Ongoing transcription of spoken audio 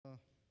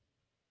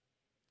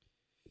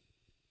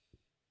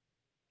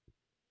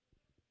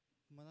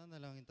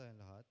Manalangin tayong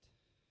lahat.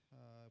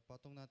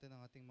 Patong natin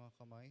ang ating mga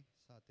kamay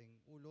sa ating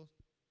ulo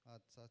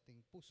at sa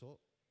ating puso.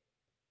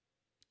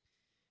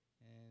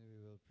 And we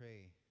will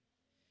pray.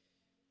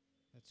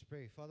 Let's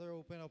pray. Father,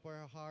 open up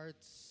our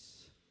hearts.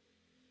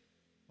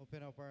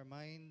 Open up our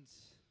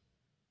minds.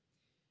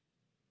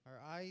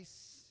 Our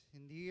eyes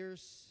and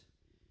ears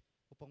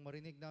upang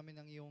marinig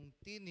namin ang iyong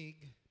tinig.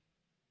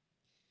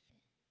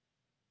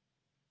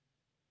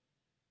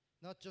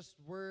 Not just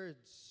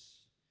words.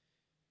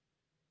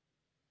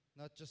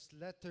 Not just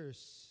letters,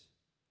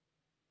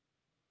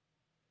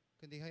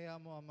 kundi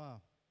hayaan mo, Ama,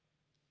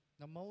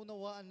 na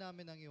maunawaan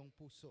namin ang iyong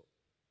puso.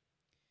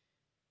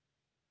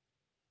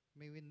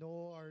 May we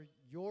know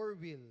your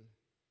will.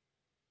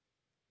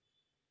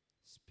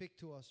 Speak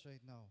to us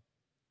right now.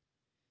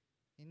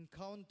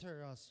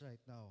 Encounter us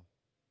right now.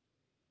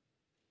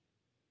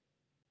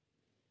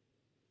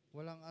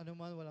 Walang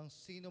anuman, walang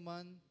sino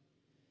man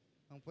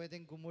ang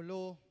pwedeng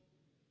gumulo,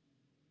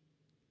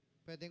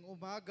 pwedeng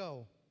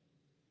umagaw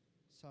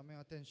sa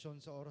aming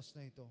atensyon sa oras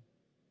na ito.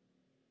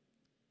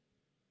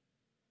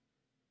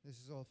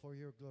 This is all for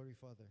your glory,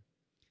 Father.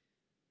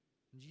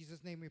 In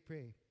Jesus' name we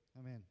pray.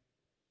 Amen.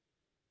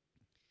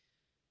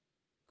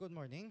 Good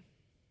morning.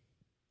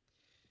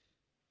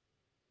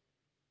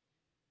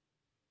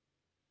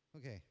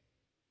 Okay.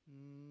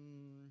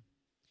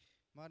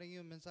 Maring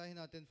yung mensahe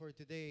natin for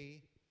today,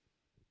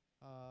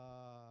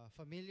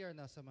 familiar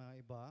na sa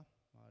mga iba.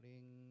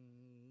 Maring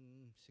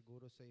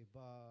siguro sa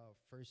iba,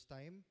 first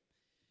time.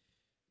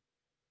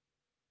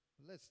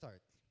 Let's start.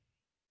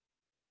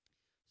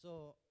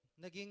 So,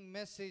 naging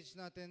message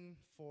natin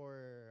for,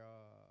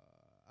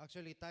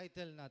 actually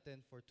title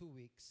natin for 2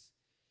 weeks.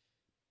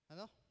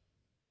 Ano?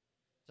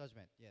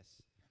 Judgment,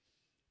 yes.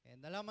 And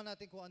nalaman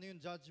natin kung ano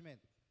yung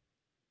judgment.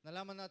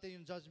 Nalaman natin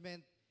yung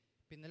judgment,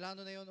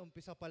 pinalano na yun,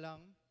 umpisa pa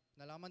lang.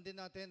 Nalaman din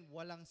natin,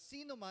 walang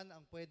sino man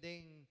ang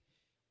pwedeng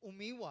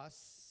umiwas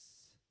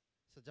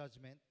sa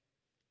judgment.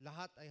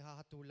 Lahat ay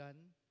hahatulan.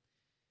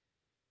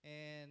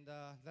 And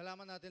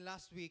nalaman natin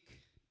last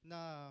week,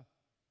 na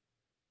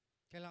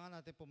kailangan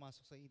natin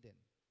pumasok sa Eden.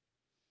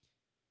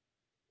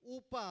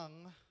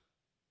 Upang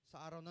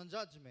sa araw ng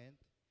judgment,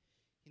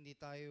 hindi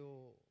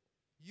tayo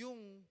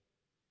yung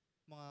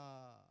mga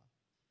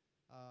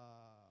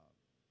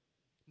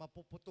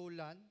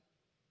mapuputulan,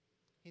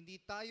 hindi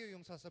tayo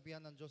yung sasabihan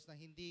ng Diyos na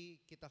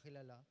hindi kita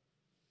kilala.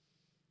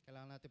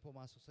 Kailangan natin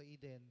pumasok sa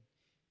Eden,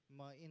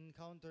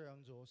 ma-encounter ang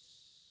Diyos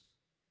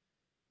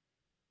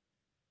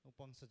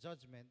upang sa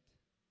judgment,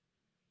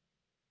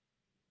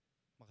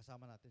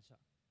 makasama natin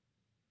siya.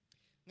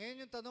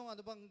 Ngayon yung tanong,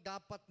 ano bang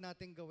dapat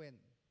natin gawin?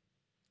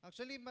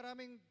 Actually,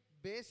 maraming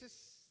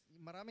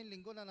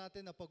linggo na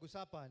natin na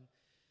pag-usapan.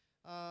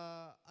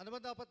 Ano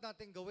ba dapat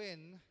natin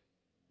gawin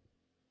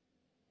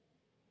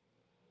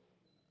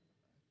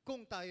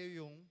kung tayo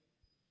yung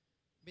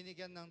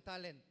binigyan ng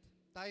talent?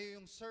 Tayo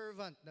yung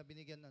servant na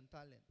binigyan ng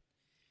talent.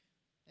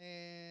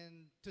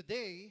 And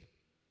today,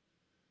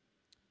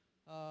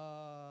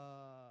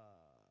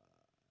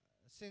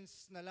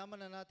 since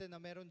nalaman na natin na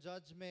meron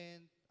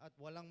judgment at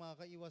walang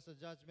makakaiwas sa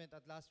judgment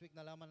at last week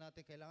nalaman natin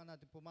kailangan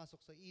natin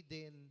pumasok sa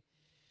Eden,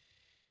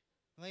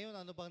 ngayon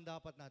ano bang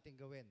dapat natin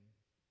gawin?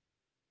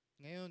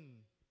 Ngayon,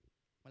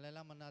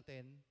 malalaman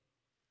natin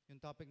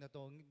yung topic na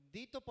to.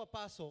 Dito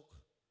papasok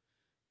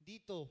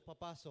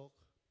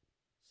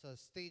sa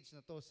stage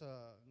na to,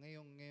 sa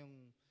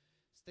ngayong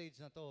stage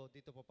na to,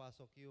 dito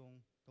papasok yung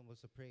tungkol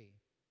sa pray.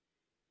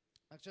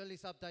 Actually,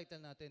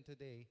 subtitle natin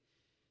today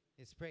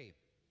is pray.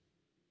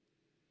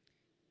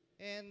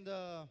 And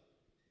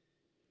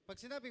pag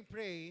sinabing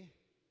pray,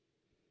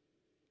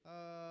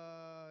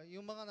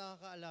 yung mga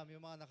nakakaalam,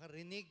 yung mga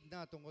nakarinig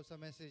na tungkol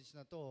sa message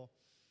na to,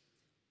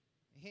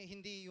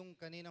 hindi yung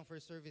kaninang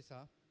first service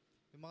ha,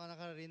 yung mga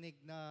nakarinig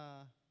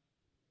na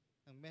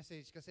ng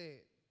message,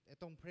 kasi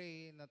itong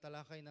pray,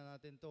 natalakay na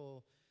natin to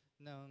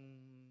ng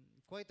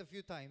quite a few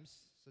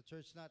times sa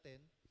church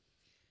natin.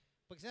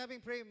 Pag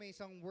sinabing pray, may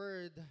isang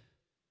word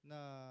na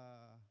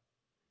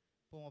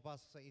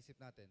pumapasok sa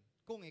isip natin.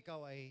 Kung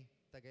ikaw ay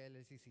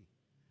taga-LLCC.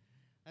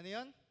 Ano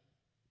yun?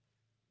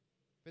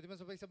 Pwede mo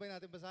sabay-sabay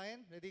natin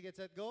basahin? Ready, get,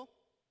 set, go?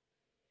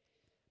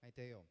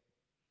 Aiteo.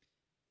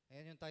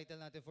 Ayan yung title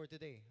natin for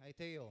today.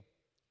 Aiteo.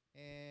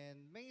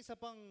 And may isa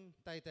pang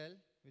title,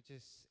 which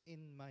is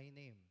In My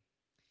Name.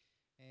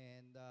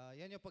 And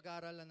yan yung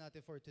pag-aaralan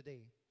natin for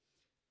today.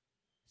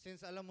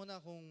 Since alam mo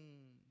na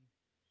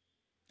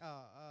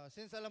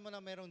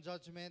merong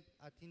judgment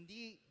at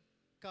hindi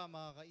ka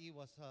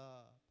makakaiwas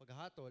sa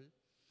paghahatol,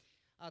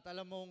 at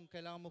alam mong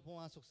kailangan mo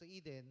pumasok sa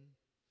Eden,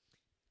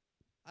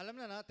 alam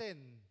na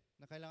natin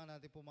na kailangan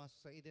natin pumasok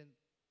sa Eden,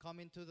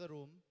 come into the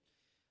room,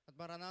 at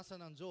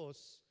maranasan ng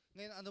Diyos.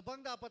 Ngayon, ano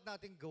bang dapat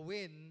natin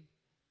gawin?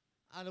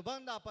 Ano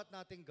bang dapat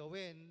natin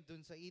gawin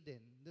dun sa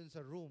Eden, dun sa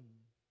room?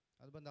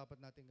 Ano bang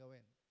dapat natin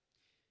gawin?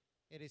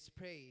 It is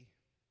pray.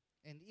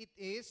 And it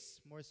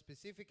is, more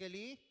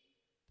specifically,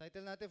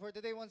 title natin for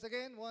today, once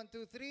again, 1,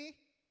 2, 3.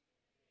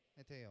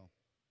 Aiteo.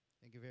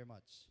 Thank you very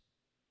much.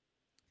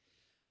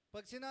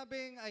 Pag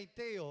sinabing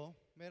Aiteo,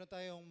 meron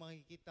tayong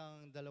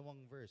makikitang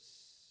dalawang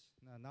verse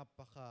na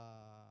napaka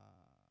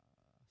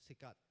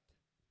sikat.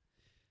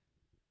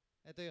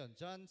 Ito yon,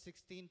 John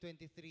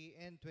 16:23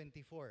 and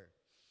 24.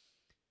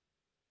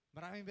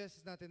 Maraming beses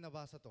natin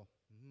nabasa to.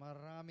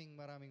 Maraming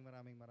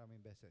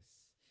beses.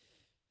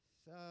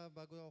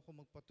 Bago ako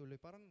magpatuloy,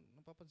 parang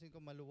napapansin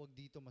ko maluwag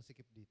dito,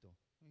 masikip dito.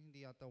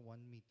 Hindi yata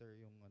 1 meter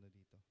yung ano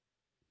dito.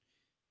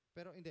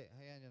 Pero hindi,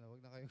 hayaan nyo na,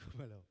 huwag na kayong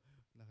gumalaw.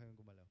 Huwag na kayong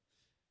gumalaw.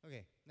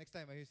 Okay, next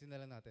time, ayusin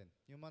na lang natin.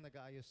 Yung mga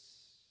nag-aayos.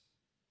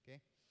 Okay?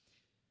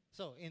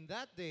 So, in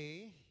that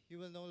day, you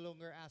will no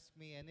longer ask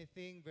me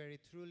anything. Very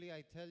truly,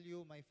 I tell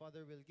you, my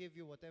Father will give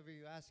you whatever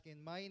you ask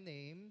in my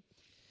name.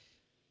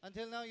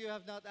 Until now, you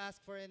have not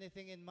asked for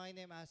anything in my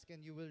name. Ask and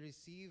you will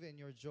receive, and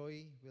your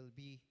joy will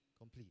be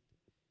complete.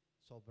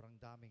 Sobrang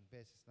daming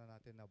beses na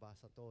natin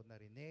nabasa to,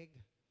 narinig.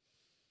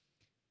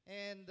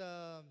 And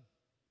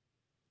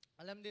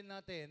alam din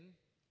natin,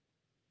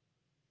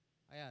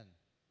 ayan,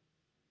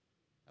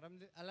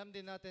 alam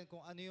din natin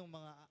kung ano yung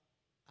mga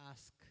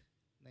ask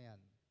na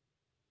yan.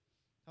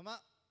 Tama?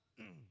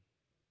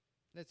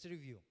 Let's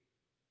review.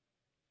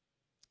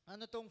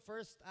 Ano tong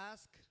first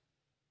ask?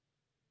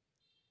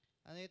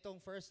 Ano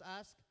itong first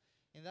ask?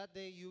 In that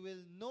day, you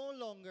will no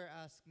longer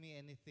ask me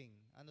anything.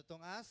 Ano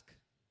tong ask?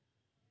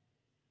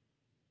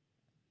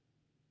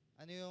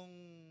 Ano yung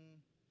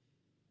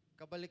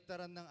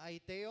kabaliktaran ng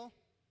Aiteo?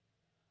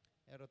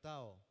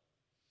 Erotao.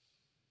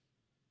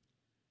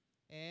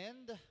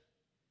 And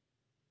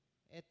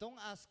etong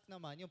ask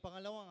naman, yung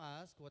pangalawang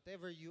ask,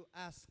 whatever you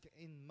ask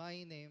in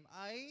my name,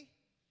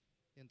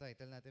 yung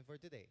title natin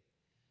for today,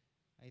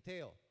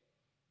 Aiteo.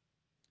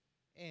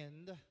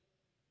 And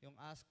yung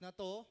ask na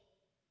to,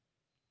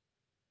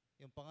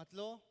 yung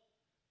pangatlo,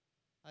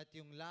 at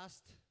yung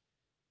last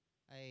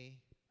ay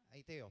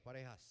Aiteo,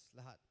 parehas,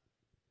 lahat.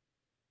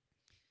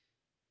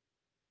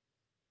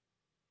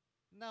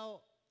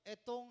 Now,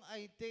 etong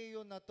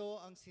Aiteo na to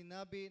ang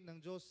sinabi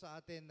ng Diyos sa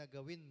atin na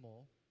gawin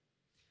mo,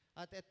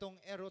 at etong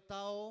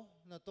erotao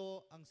na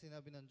to ang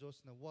sinabi ng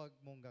Diyos na huwag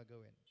mong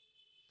gagawin.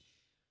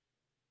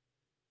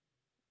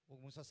 Huwag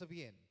mong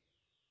sasabihin,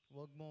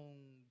 huwag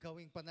mong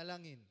gawing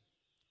panalangin,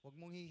 huwag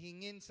mong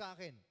hihingin sa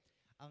akin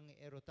ang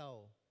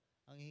erotao.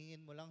 Ang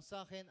hihingin mo lang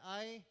sa akin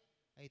ay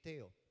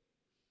Aiteo.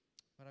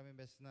 Maraming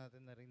beses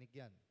natin narinig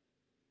yan.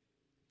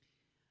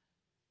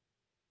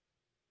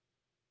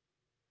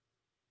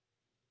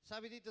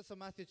 Sabi dito sa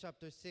Matthew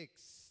chapter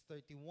 6,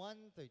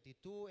 31,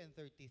 32, and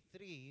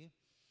 33,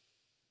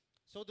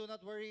 so do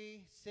not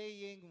worry,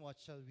 saying, what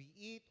shall we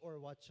eat, or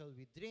what shall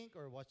we drink,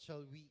 or what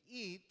shall we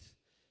eat?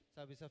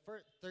 Sabi sa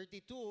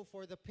 32,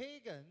 for the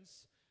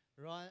pagans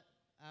run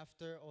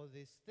after all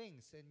these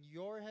things, and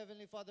your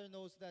heavenly Father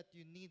knows that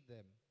you need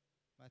them.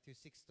 Matthew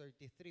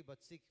 6:33,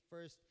 but seek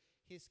first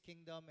His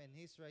kingdom and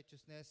His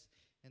righteousness,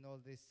 and all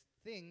these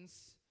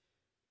things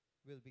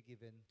will be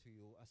given to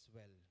you as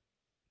well.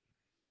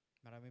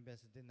 Maraming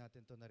beses din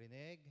natin ito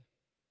narinig.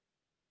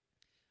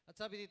 At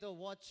sabi dito,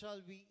 what shall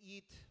we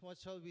eat, what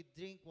shall we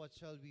drink, what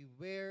shall we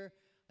wear?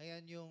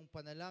 Ayan yung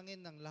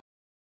panalangin ng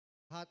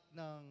lahat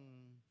ng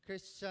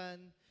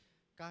Christian.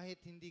 Kahit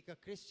hindi ka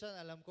Christian,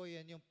 alam ko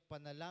yan yung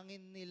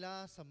panalangin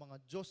nila sa mga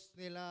Diyos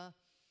nila.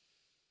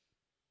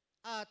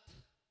 At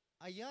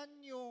ayan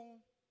yung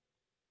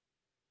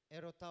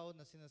erotao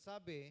na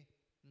sinasabi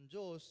ng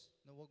Diyos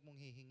na huwag mong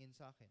hihingin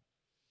sa akin.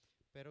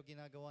 Pero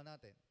ginagawa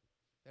natin.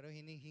 Pero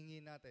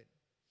hinihingi natin.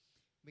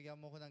 Bigyan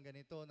mo ko ng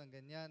ganito, ng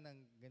ganyan,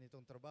 ng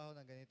ganitong trabaho,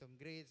 ng ganitong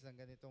grades, ng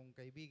ganitong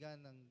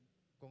kaibigan, ng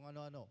kung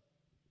ano-ano.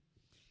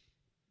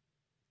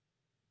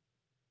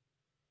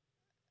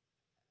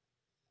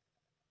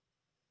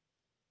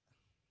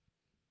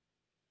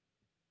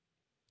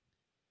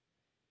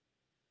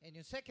 And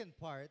yung second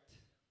part,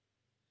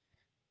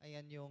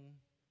 ayan yung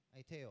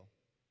Aiteo.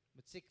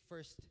 But seek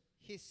first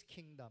His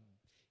kingdom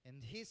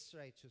and His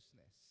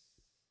righteousness.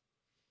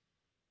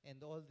 And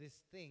all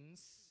these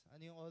things,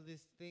 ano yung all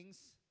these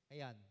things?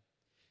 Ayan.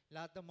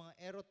 Lahat ng mga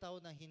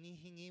erotao na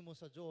hinihingi mo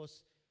sa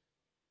Diyos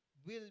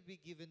will be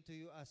given to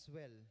you as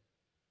well.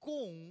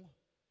 Kung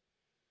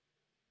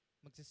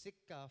magsisik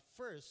ka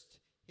first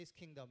His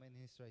kingdom and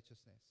His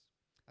righteousness.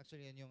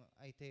 Actually, yan yung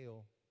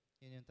Aiteo.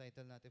 Yan yung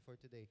title natin for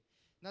today.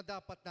 Na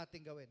dapat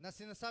natin gawin. Na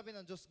sinasabi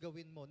ng Diyos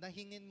gawin mo. Na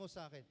hingin mo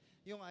sa akin.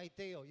 Yung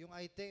Aiteo. Yung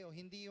Aiteo,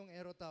 hindi yung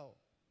erotao.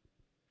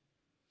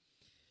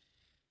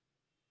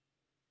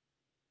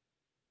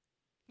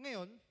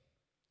 Ngayon,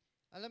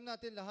 alam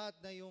natin lahat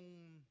na yung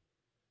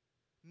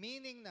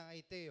meaning ng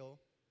Aiteo,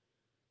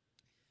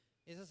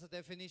 isa sa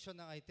definition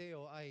ng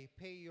Aiteo ay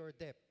pay your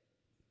debt.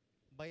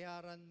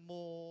 Bayaran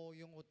mo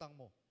yung utang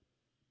mo.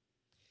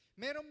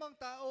 Meron bang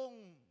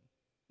taong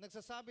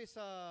nagsasabi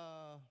sa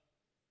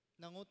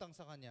nangutang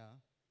sa kanya,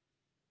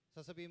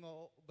 sasabihin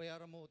mo,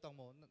 bayaran mo utang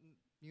mo,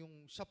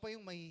 yung siya pa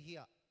yung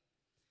mahihiya.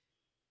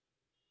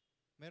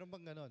 Meron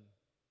bang ganon?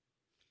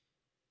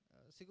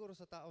 Siguro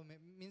sa tao,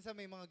 minsan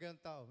may mga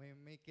ganun tao,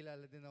 may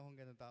kilala din akong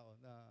ganun tao,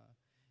 na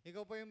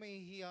ikaw pa yung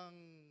mahihiyang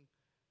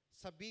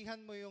sabihan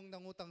mo yung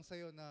nangutang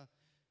sa'yo na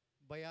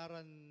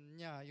bayaran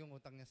niya yung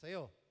utang niya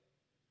sa'yo.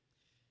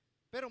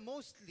 Pero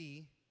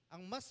mostly,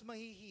 ang mas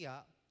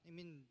mahihiya,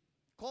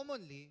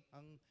 commonly,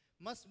 ang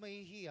mas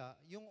mahihiya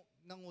yung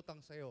nangutang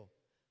sa'yo.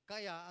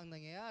 Kaya, ang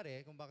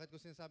nangyayari, kung bakit ko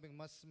sinasabing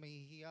mas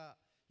mahihiya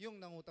yung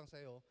nangutang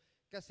sa'yo,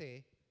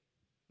 kasi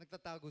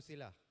nagtatago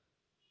sila.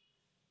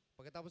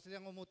 Pagkatapos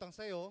silang umutang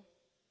sa'yo,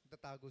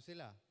 nagtatago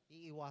sila.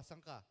 Iiwasan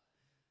ka.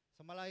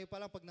 Sa malayo pa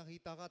lang, pag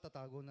nakita ka,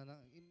 tatago na,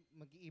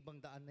 mag-iibang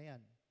daan na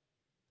yan.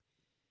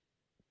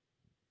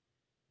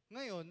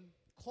 Ngayon,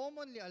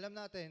 commonly alam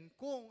natin,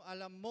 kung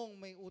alam mong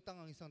may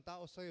utang ang isang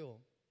tao sa'yo,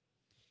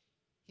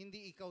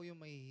 hindi ikaw yung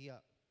mahihiya.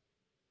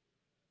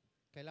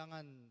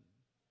 Kailangan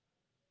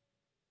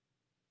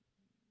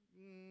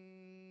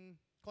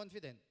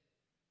confident,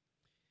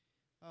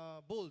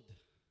 bold.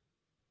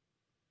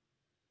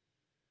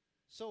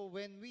 So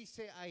when we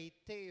say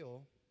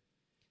Aiteo,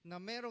 na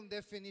merong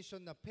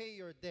definition na pay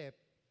your debt,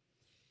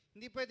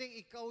 hindi pwedeng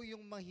ikaw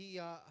yung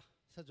mahiya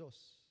sa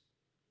Diyos.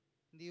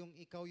 Hindi yung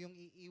ikaw yung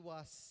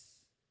iiwas.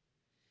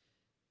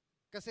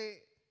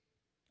 Kasi,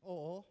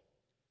 oo,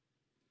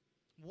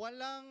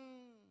 walang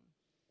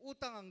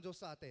utang ang Diyos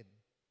sa atin.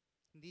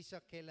 Hindi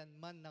siya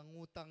kailanman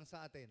nangutang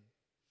sa atin.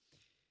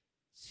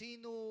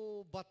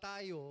 Sino ba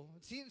tayo?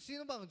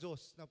 Sino ba ang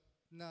Diyos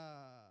na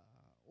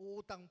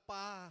uutang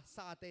pa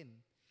sa atin?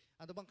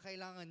 Ano bang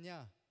kailangan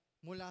niya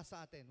mula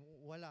sa atin?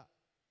 Wala.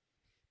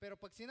 Pero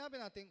pag sinabi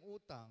nating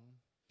utang,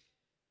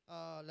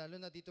 lalo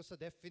na dito sa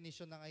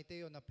definition ng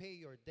Aiteo na pay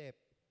your debt,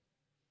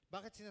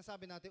 bakit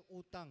sinasabi natin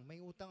utang?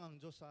 May utang ang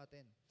Diyos sa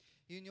atin.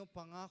 Yun yung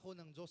pangako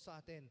ng Diyos sa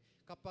atin.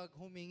 Kapag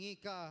humingi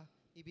ka,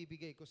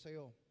 ibibigay ko sa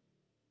iyo.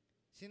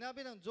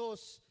 Sinabi ng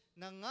Diyos,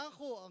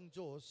 nangako ang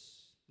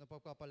Diyos na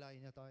pagpapalain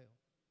niya tayo.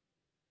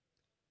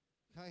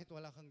 Kahit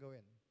wala kang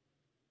gawin.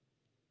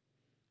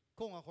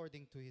 Kung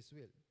according to His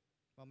will.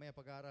 Mamaya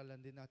pag-aaralan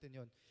din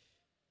natin yon.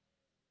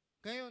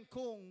 Ngayon,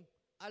 kung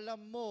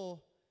alam mo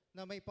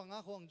na may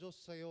pangako ang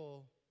Diyos sa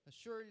iyo,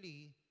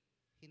 surely,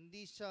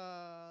 hindi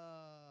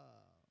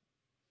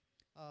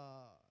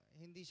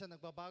siya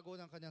nagbabago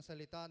ng kanyang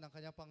salita, ng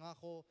kanyang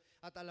pangako,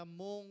 at alam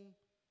mong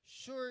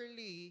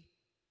surely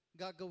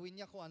gagawin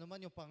niya kung ano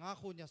man yung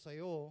pangako niya sa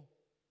iyo.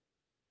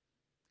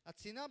 At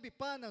sinabi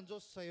pa ng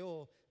Diyos sa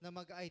iyo na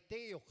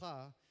mag-Aiteo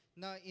ka,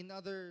 na in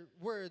other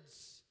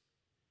words,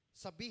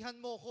 sabihan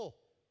mo ko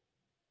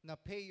na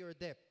pay your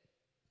debt.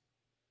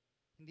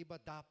 Hindi ba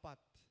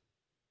dapat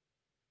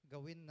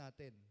gawin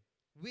natin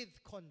with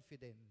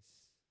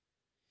confidence?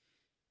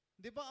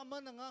 Di ba,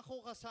 Ama, nangako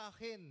ka sa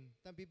akin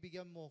na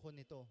bibigyan mo ko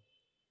nito?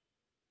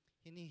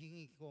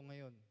 Hinihingi ko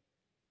ngayon.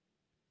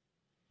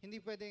 Hindi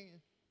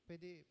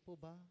pwede po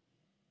ba?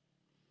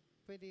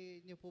 Pwede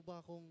niyo po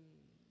ba akong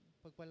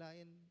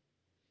pagpalain?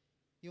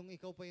 Yung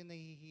ikaw pa yung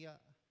nahihiya.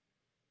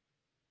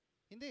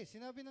 Hindi,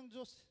 sinabi ng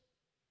Diyos.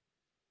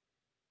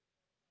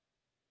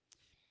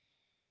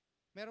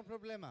 Merong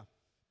problema.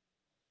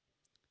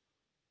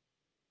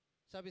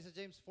 Sabi sa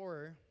James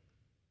 4,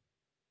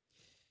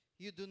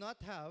 you do not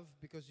have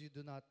because you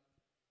do not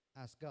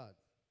ask God.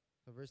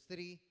 So verse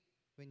 3,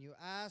 when you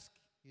ask,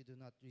 you do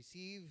not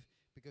receive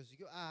because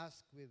you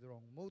ask with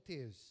wrong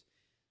motives,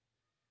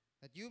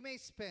 that you may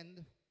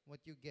spend what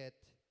you get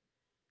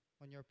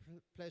on your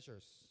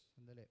pleasures.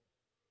 Sandali.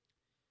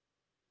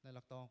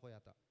 Nalaktawan ko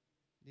yata.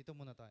 Dito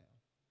muna tayo.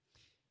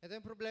 Ito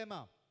yung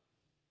problema.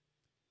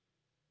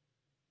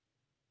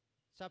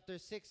 Chapter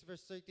 6,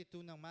 verse 32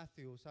 ng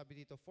Matthew,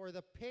 sabi dito, for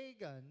the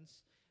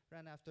pagans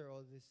ran after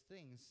all these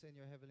things, and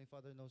your heavenly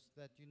Father knows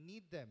that you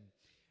need them.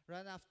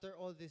 Run after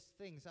all these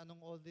things.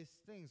 Anong all these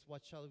things?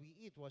 What shall we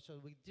eat? What shall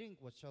we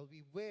drink? What shall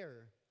we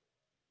wear?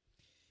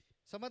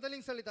 Sa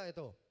madaling salita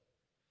ito,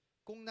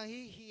 kung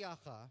nahihiya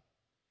ka,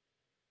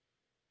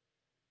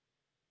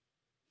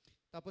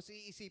 tapos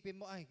iisipin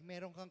mo, ay,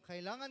 meron kang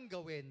kailangan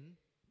gawin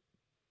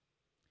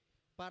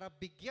para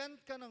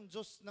bigyan ka ng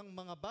Diyos ng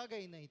mga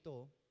bagay na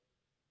ito.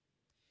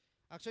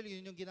 Actually,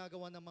 yun yung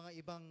ginagawa ng mga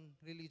ibang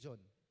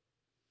religion.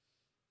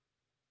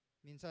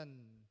 Minsan,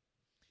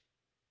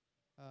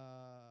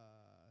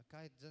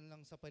 kahit dyan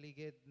lang sa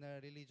paligid na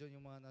religion,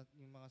 yung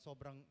mga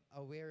sobrang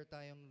aware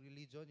tayong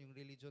yung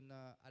religion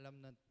na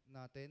alam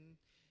natin,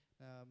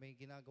 na may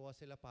ginagawa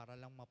sila para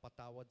lang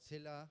mapatawad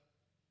sila,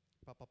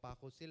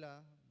 papapako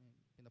sila,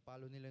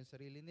 pinapalo nila yung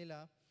sarili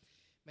nila.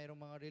 Mayroong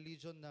mga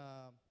religion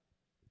na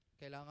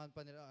kailangan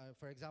pa nila,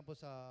 for example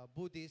sa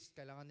Buddhist,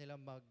 kailangan nila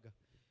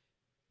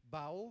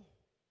mag-bow,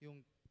 yung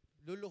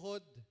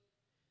luluhod,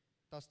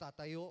 tapos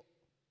tatayo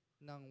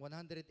ng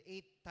 108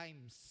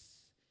 times.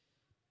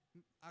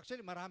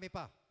 Actually, marami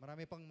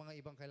pang mga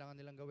ibang kailangan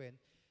nilang gawin.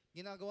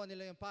 Ginagawa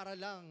nila yun para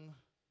lang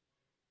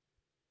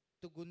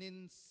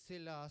tugunin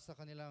sila sa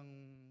kanilang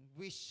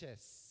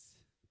wishes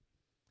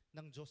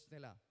ng Diyos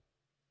nila.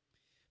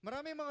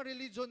 Marami mga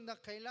religion na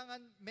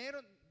kailangan,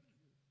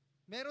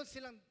 meron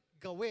silang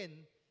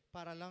gawin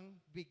para lang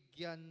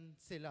bigyan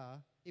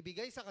sila,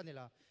 ibigay sa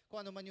kanila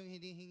kung ano man yung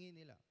hinihingi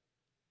nila.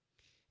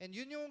 And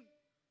yun yung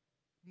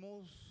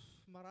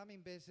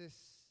maraming beses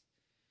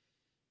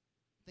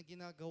na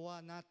ginagawa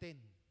natin.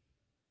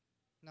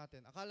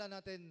 Akala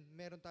natin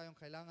meron tayong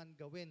kailangan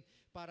gawin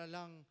para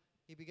lang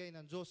ibigay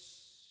ng Diyos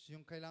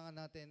yung kailangan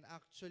natin,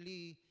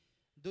 actually,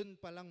 dun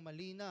palang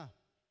mali na.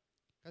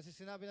 Kasi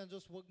sinabi ng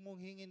Diyos, huwag mong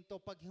hingin to.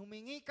 Pag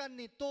humingi ka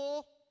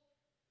nito,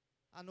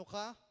 ano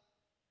ka?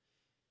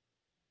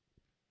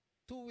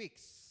 2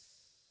 weeks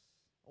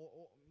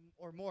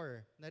or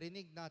more,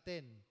 narinig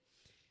natin.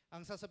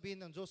 Ang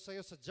sasabihin ng Diyos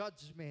sa'yo sa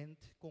judgment,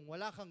 kung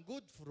wala kang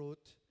good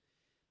fruit,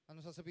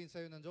 ano sasabihin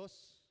sa'yo ng Diyos?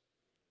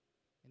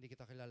 Hindi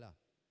kita kilala.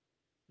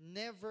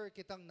 Never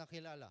kitang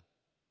nakilala.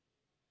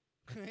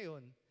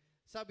 Ngayon,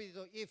 sabi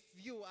dito, if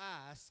you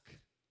ask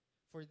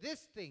for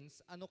these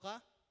things, ano ka?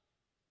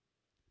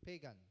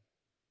 Pagan.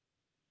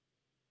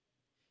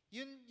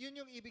 Yun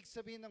yung ibig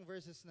sabihin ng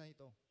verses na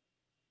ito.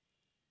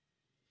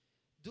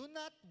 Do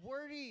not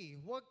worry.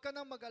 Huwag ka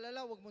nang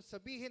mag-alala. Huwag mong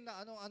sabihin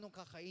na anong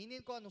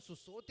kakainin ko, anong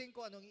susuotin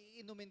ko, anong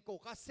iinumin ko.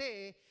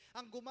 Kasi,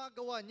 ang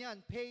gumagawa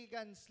niyan,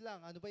 pagans lang.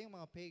 Ano ba yung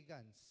mga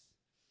pagans?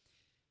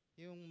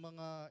 Yung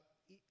mga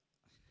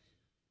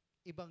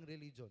ibang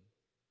religion.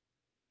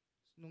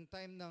 Nung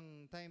time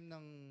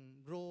ng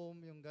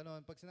Rome, yung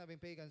gano'n, pag sinabing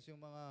pagans,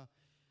 yung mga,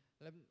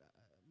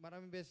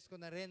 maraming beses ko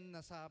na rin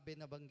nasabi,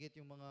 nabanggit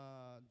yung mga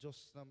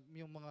Diyos,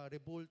 yung mga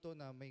rebulto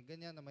na may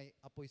ganyan, na may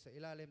apoy sa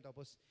ilalim,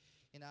 tapos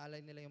inaalay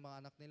nila yung mga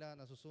anak nila,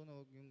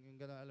 nasusunog, yung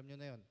gano'n, alam nyo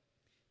na yun.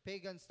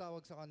 Pagans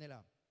tawag sa kanila.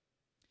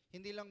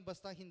 Hindi lang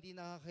basta hindi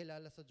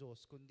nakakilala sa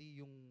Diyos, kundi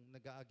yung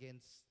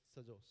nag-a-against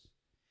sa Diyos.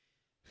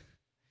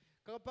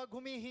 Kapag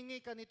humihingi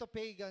ka nito,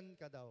 pagan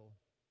ka daw.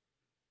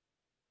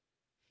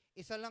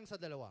 Isa lang sa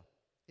dalawa.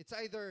 It's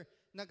either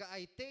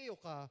nag-aiteo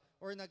ka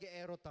or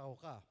nag-erotao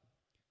ka.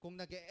 Kung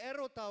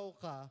nag-erotao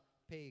ka,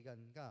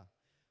 pagan ka.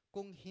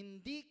 Kung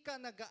hindi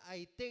ka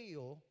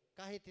nag-aiteo,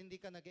 kahit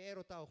hindi ka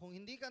nag-erotao, kung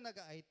hindi ka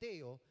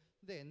nag-aiteo,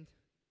 then,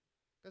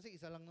 kasi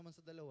isa lang naman sa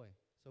dalawa eh.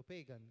 So,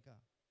 pagan ka.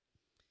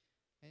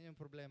 Yan yung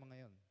problema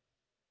ngayon.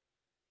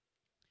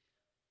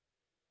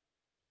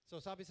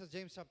 So, sabi sa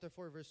James chapter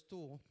 4, verse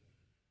 2,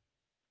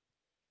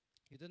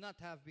 you do not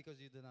have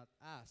because you do not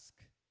ask.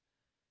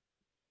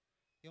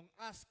 Yung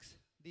ask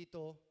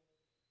dito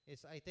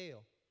is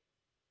aiteo.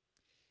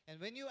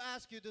 And when you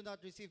ask, you do not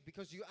receive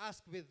because you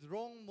ask with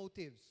wrong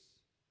motives.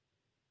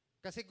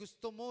 Kasi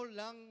gusto mo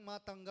lang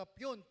matanggap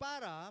yun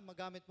para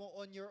magamit mo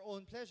on your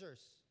own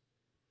pleasures.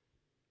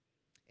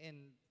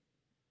 And,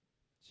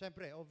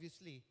 syempre,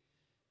 obviously,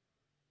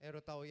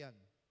 erotao yan.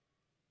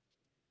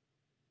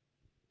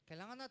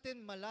 Kailangan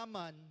natin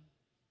malaman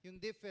yung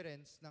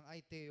difference ng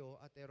aiteo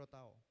at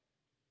erotao.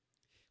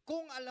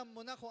 Kung alam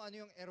mo na kung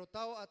ano yung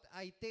erotao at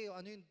aiteo,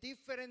 ano yung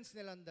difference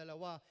nilang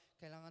dalawa,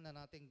 kailangan na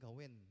natin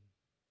gawin.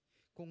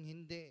 Kung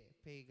hindi,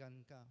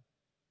 pagan ka.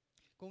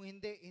 Kung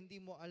hindi, hindi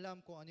mo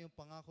alam kung ano yung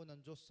pangako ng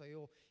Diyos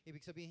sa'yo.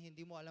 Ibig sabihin,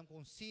 hindi mo alam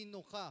kung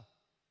sino ka.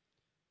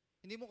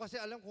 Hindi mo kasi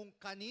alam kung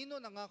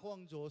kanino nangako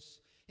ang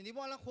Diyos. Hindi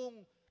mo alam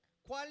kung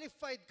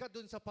qualified ka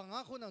dun sa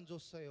pangako ng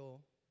Diyos sa'yo.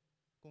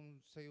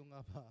 Kung sa'yo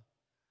nga ba.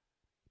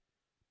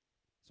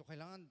 So,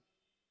 kailangan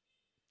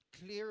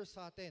clear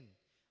sa atin.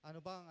 Ano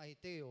ba ang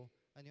aiteo?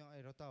 Ano yung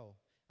erotao?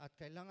 At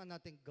kailangan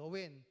natin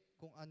gawin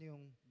kung ano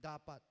yung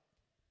dapat.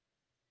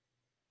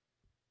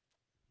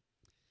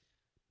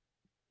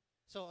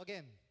 So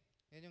again,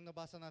 yan yung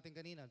nabasa natin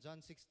kanina,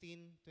 John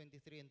 16,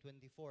 23 and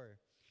 24.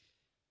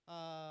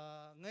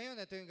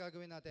 Ngayon, ito yung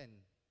gagawin natin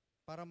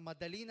para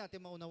madali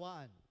natin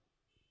maunawaan.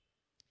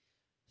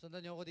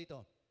 Sundan niyo ako dito.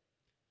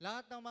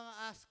 Lahat ng mga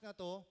ask na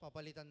to,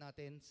 papalitan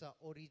natin sa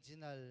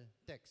original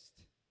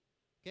text.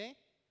 Okay?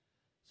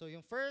 So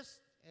yung first,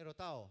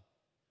 erotao.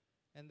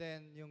 And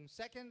then yung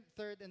second,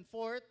 third, and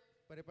fourth,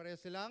 pare-pareho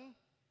silang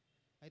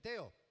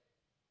aiteo.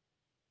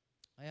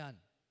 Ayan.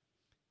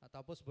 At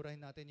tapos burahin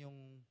natin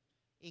yung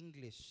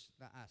English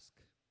na ask.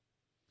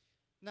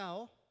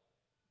 Now,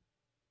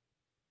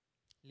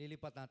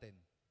 lilipat natin.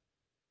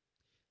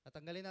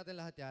 Tatanggalin natin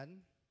lahat yan.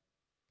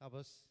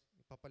 Tapos,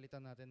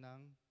 ipapalitan natin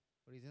ng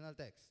original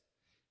text.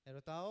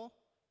 Erotao,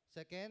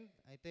 second,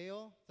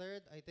 aiteo,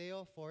 third,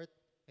 aiteo, fourth,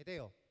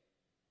 aiteo.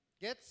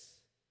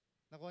 Gets?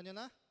 Nakuha nyo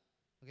na?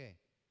 Okay.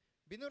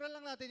 Binura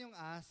lang natin yung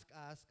ask.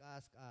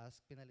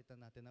 Pinalitan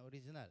natin ng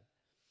original.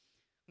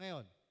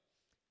 Ngayon,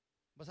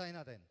 basahin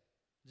natin.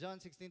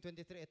 John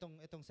 16:23,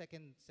 itong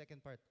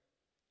second part.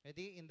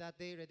 Ready? In that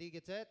day, ready,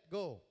 get set,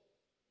 go.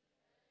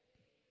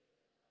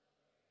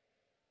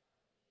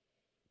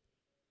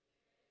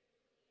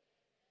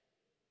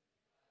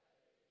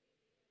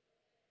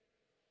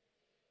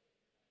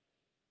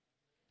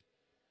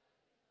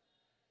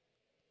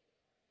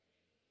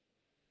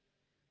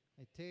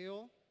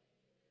 Aiteo,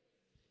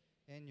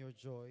 and your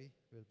joy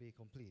will be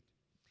complete.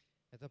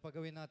 Ito pa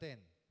gawin natin.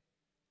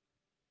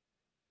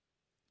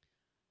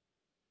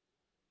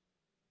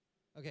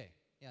 Okay,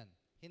 yan.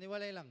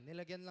 Hiniwalay lang,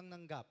 nilagyan lang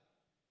ng gap.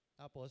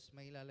 Tapos,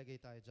 may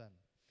ilalagay tayo dyan.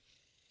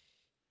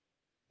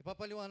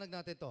 Ipapaliwanag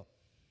natin to.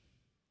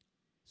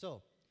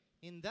 So,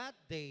 in that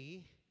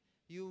day,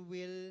 you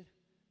will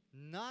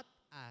not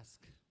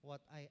ask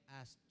what I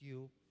asked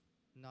you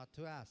not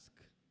to ask.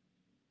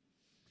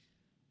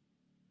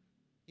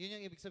 Yun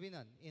yung ibig sabihin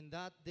nun. In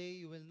that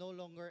day, you will no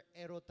longer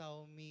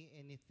erotao me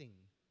anything.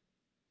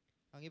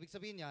 Ang ibig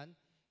sabihin yan,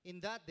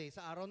 in that day,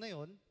 sa araw na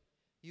yun,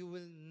 you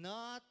will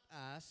not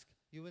ask,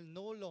 you will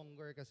no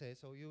longer kasi,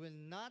 so you will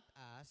not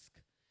ask,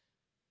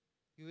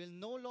 you will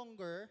no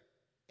longer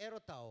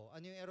erotao.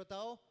 Ano yung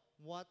erotao?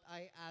 What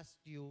I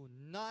asked you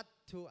not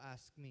to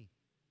ask me.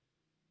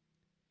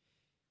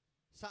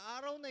 Sa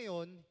araw na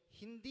yon,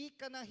 hindi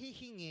ka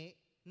nahihingi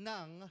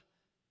ng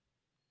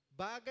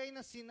bagay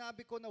na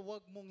sinabi ko na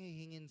huwag mong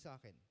hihingin sa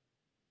akin.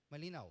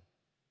 Malinaw.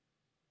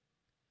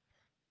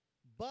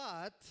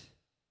 But,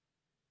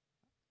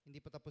 hindi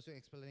pa tapos yung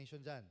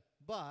explanation dyan.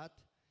 But,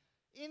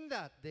 in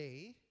that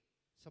day,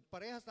 sa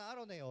parehas na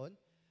araw na yon,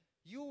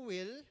 you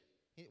will,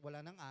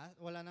 wala nang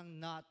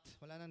not,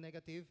 wala nang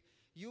negative,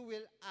 you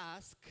will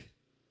ask,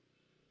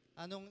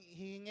 anong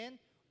hihingin?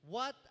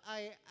 What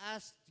I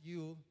asked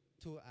you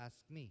to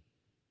ask me.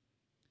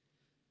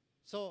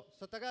 So,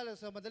 sa Tagalog,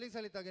 sa madaling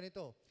salita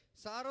ganito,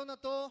 sa araw na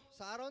to,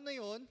 sa araw na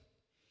yon,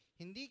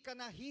 hindi ka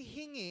na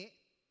hihingi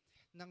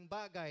ng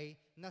bagay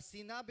na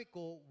sinabi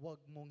ko,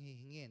 wag mong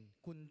hihingin.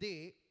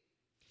 Kundi,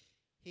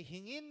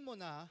 hihingin mo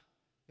na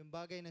yung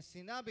bagay na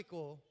sinabi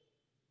ko,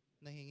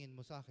 na hingin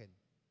mo sa akin.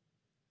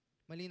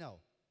 Malinaw.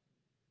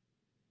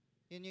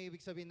 Yun yung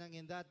ibig sabihin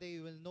ng in that day,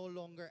 you will no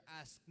longer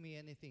ask me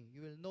anything.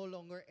 You will no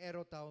longer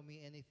erotao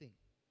me anything.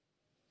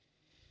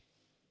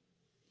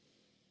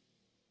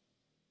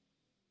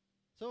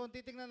 So,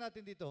 titingnan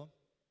natin dito.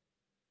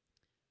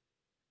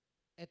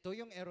 Ito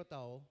yung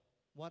erotao.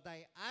 What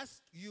I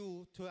asked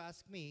you to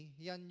ask me,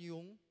 yan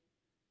yung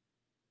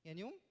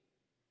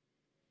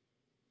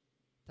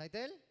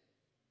title?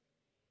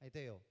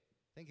 Aiteo.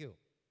 Thank you.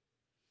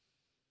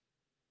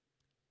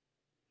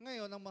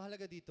 Ngayon, ang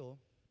mahalaga dito,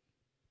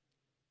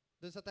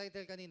 doon sa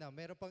title kanina,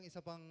 meron pang isa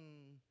pang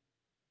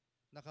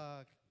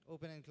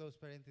naka-open and close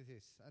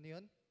parenthesis. Ano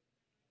yun?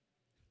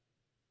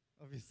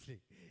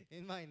 Obviously.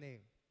 In my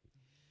name.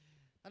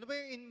 Ano ba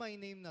yung in my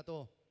name na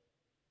to?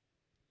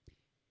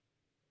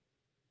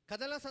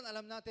 Kadalasan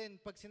alam natin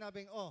pag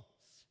sinabing,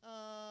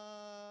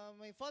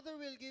 my Father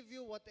will give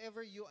you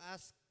whatever you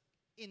ask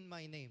in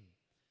my name.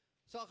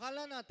 So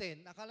akala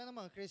ng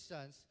mga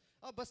Christians,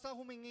 basta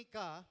humingi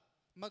ka,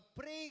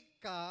 mag-pray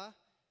ka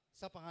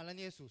sa pangalan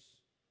ni Jesus.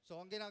 So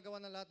ang ginagawa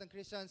ng lahat ng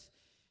Christians,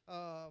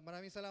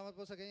 maraming salamat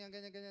po sa ganyan.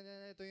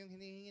 Ito yung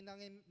hinihingi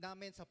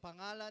namin sa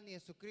pangalan ni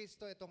Yesu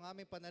Kristo. Ito ang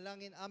aming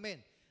panalangin.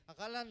 Amen.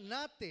 Akala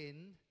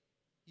natin,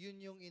 yun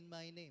yung in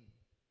my name.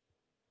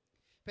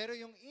 Pero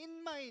yung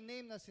in my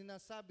name na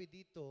sinasabi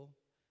dito,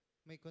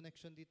 may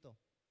connection dito.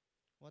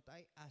 What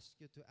I ask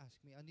you to ask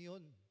me. Ano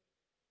yun?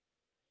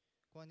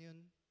 Kung ano yun,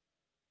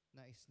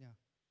 nais niya.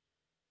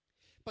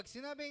 Pag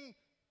sinabing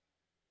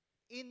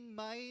in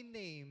my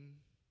name,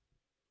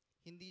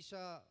 hindi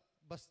siya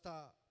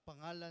basta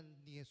pangalan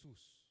ni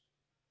Jesus.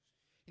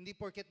 Hindi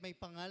porket may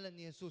pangalan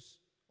ni Jesus,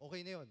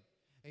 okay na yun.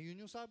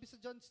 Yun yung sabi sa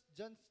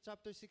John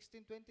chapter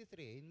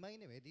 16:23, in my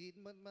name, di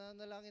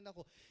manalangin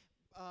ako.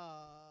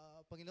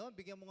 Panginoon,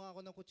 bigyan mo nga ako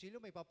ng kutsilyo,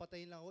 may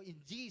papatayin lang ako.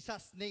 In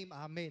Jesus' name,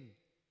 Amen.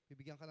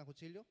 Bibigyan ka ng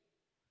kutsilyo?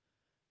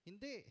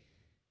 Hindi.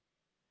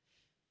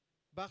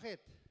 Bakit?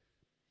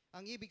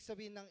 Ang ibig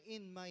sabihin ng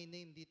in my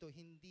name dito,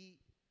 hindi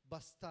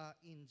basta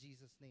in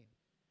Jesus' name.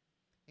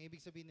 Ang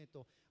ibig sabihin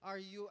nito,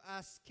 are you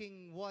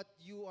asking what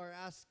you are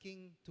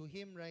asking to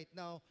Him right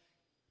now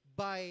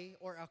by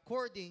or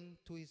according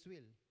to His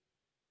will?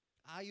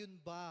 Ayon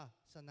ba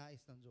sa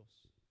nais ng Diyos?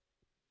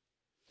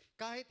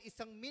 Kahit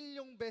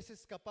 1,000,000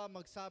 beses ka pa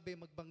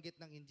magbanggit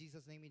ng in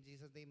Jesus' name, in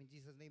Jesus' name, in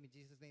Jesus' name, in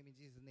Jesus' name, in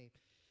Jesus' name,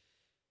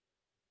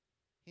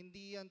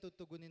 hindi yan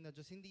tutugunin ng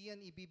Diyos. Hindi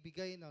yan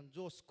ibibigay ng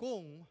Diyos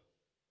kung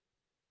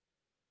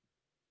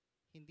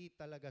hindi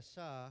talaga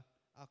siya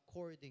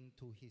according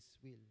to His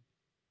will.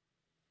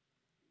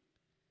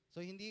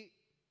 So, hindi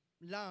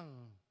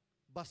lang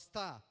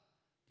basta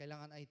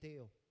kailangan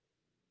Aiteo.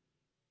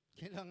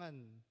 Kailangan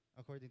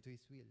according to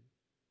His will.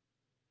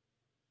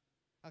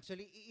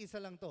 Actually, iisa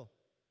lang to.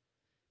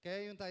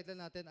 Kaya yung title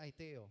natin,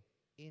 Aiteo,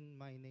 in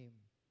my name.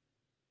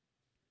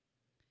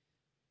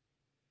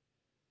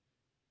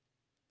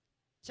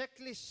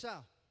 Checklist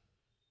siya.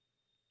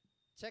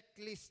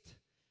 Checklist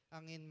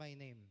ang in my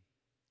name.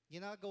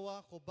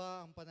 Ginagawa ko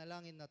ba ang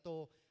panalangin na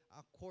to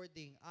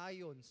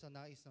ayon sa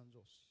nais ng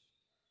Diyos?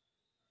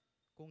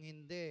 Kung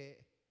hindi,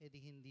 edi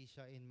hindi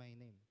siya in my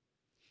name.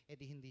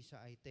 Edi hindi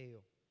siya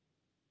Aiteo.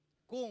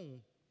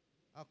 Kung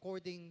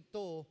according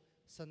to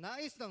sa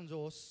nais ng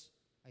Diyos,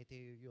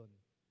 Aiteo yun.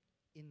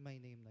 In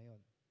my name na yun.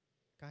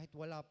 Kahit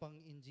wala pang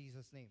in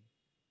Jesus' name.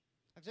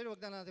 Actually,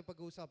 wag na natin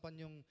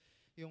pag-uusapan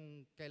yung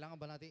kailangan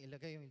ba natin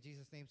ilagay yung in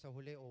Jesus' name sa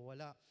huli o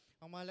wala.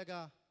 Ang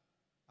mahalaga,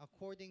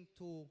 according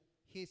to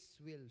His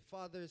will,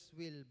 Father's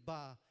will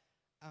ba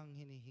ang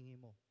hinihingi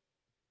mo?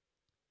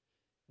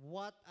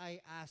 What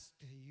I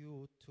asked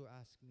you to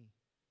ask me?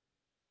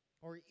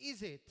 Or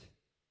is it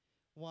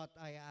what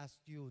I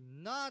asked you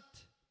not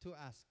to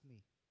ask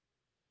me?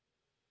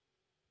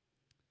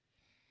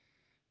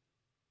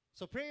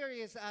 So prayer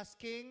is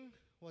asking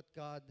what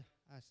God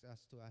asked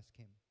us to ask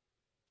Him.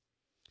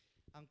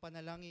 Ang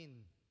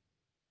panalangin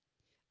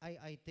ay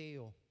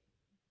Aiteo.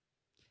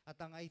 At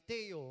ang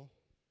Aiteo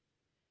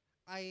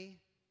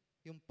ay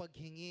yung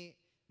paghingi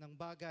ng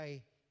bagay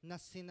na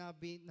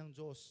sinabi ng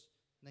Diyos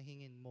na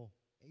hingin mo.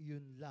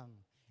 Yun lang.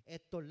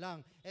 Ito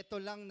lang.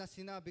 Ito lang na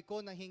sinabi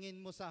ko na hingin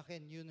mo sa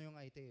akin. Yun yung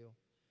Aiteo.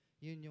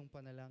 Yun yung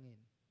panalangin.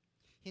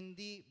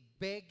 Hindi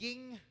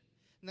begging,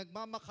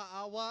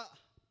 nagmamakaawa,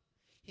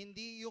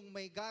 hindi yung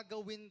may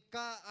gagawin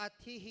ka at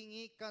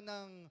hihingi ka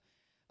ng,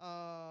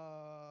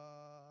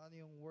 ano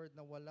yung word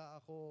na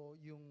wala ako,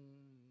 yung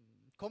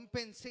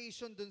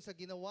compensation dun sa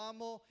ginawa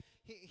mo.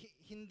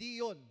 Hindi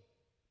yon.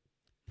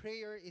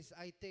 Prayer is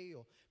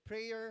Aiteo.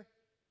 Prayer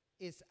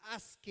is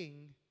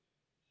asking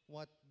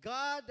what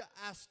God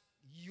asked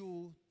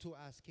you to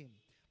ask Him.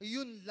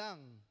 Yun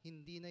lang,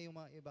 hindi na yung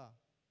mga iba.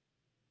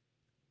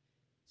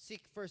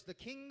 Seek first the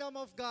kingdom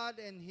of God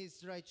and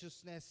His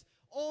righteousness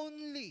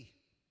only.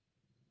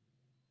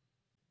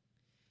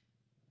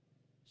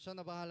 Siya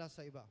na bahala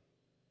sa iba.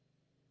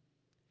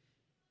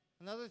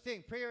 Another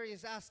thing, prayer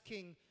is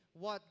asking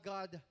what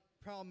God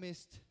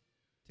promised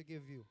to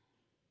give you.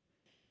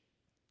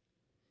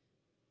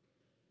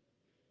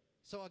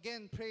 So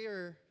again,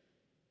 prayer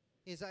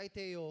is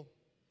Aiteo.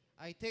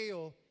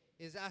 Aiteo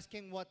is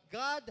asking what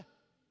God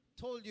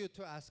told you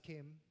to ask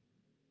Him.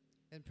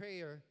 And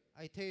prayer,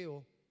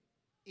 Aiteo,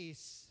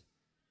 is,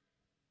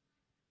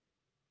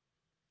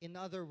 in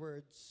other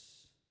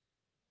words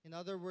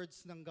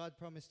ng God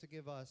promised to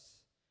give us,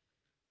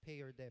 pay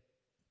your debt.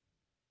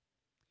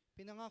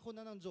 Pinangako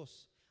na ng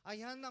Diyos.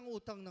 Ayan ang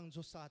utang ng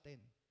Diyos sa atin.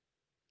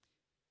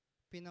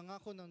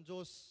 Pinangako ng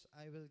Diyos,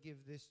 I will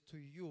give this to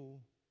you.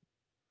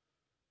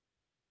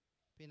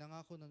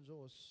 Pinangako ng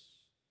Diyos.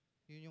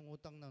 Yun yung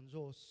utang ng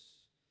Diyos.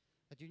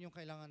 At yun yung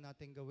kailangan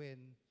natin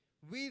gawin.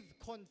 With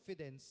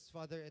confidence,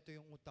 Father, ito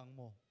yung utang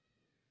mo.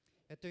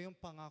 Ito yung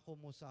pangako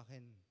mo sa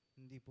akin.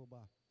 Hindi po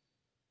ba?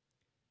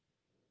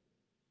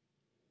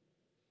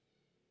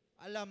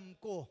 Alam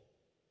ko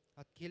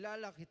at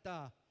kilala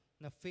kita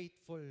na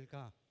faithful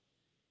ka.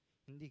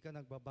 Hindi ka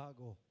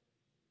nagbabago.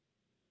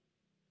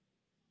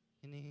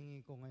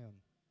 Hinihingi ko ngayon.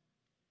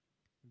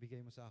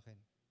 Ibigay mo sa akin.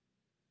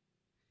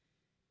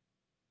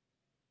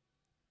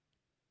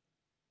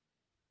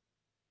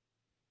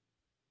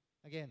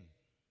 Again,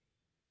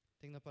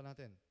 tingnan pa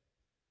natin.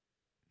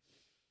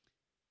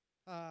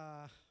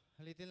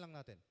 Halitin lang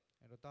natin.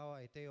 Erotao,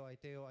 Aiteo,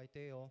 Aiteo,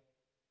 Aiteo.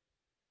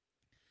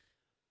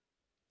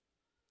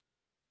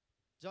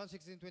 John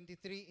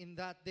 16:23, in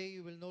that day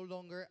you will no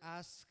longer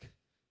ask,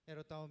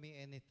 Erotao me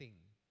anything.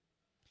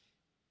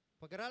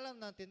 Pag-aralan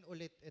natin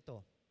ulit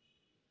ito.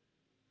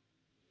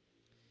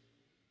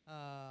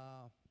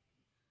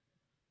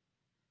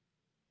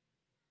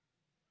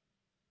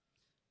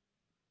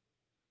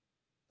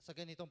 Sa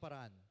ganitong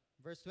paraan.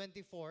 Verse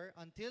 24,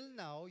 until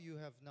now you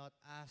have not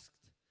asked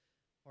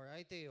or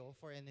Aiteo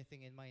for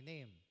anything in my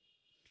name.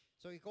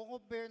 So,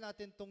 i-compare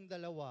natin tong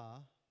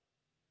dalawa,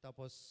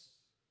 tapos,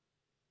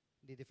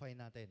 di-define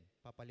natin,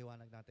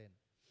 papaliwanag natin.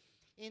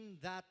 In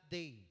that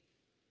day.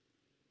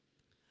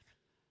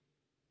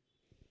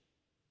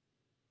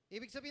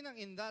 Ibig sabihin ng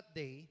in that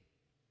day,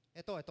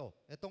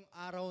 itong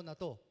araw na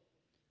to.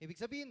 Ibig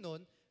sabihin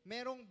nun,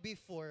 merong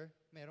before,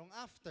 merong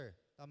after.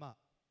 Tama.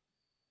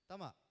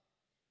 Tama.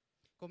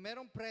 Kung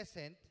merong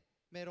present,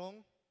 merong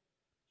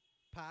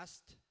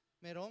past,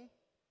 merong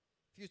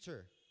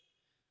future.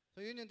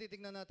 So, yun yung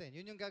titignan natin.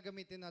 Yun yung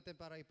gagamitin natin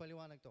para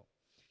ipaliwanag to.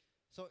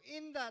 So,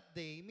 in that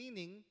day,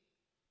 meaning,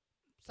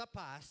 sa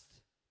past,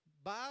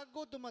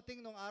 bago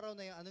dumating nung araw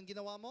na yan, anong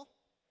ginawa mo?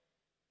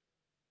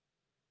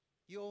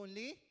 You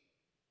only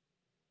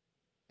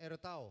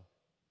erotao.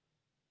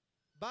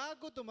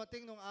 Bago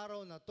dumating nung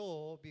araw na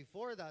to,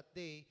 before that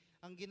day,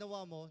 ang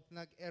ginawa mo,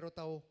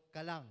 nag-erotao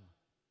ka lang.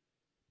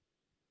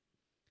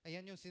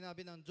 Ayan yung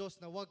sinabi ng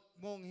Diyos na huwag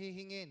mong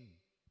hihingin.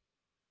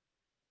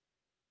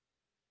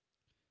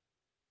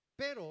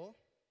 Pero,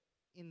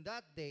 in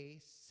that day,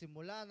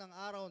 simula ng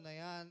araw na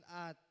yan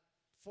at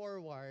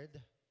forward,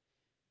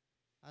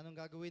 anong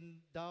gagawin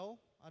daw?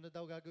 Ano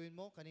daw gagawin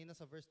mo? Kanina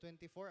sa verse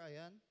 24,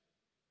 ayan.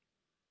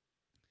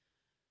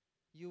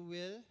 You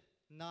will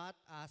not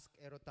ask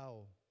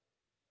erotao.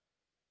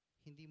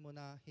 Hindi mo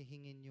na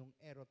hihingin yung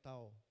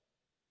erotao.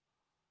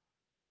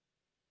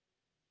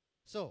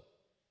 So,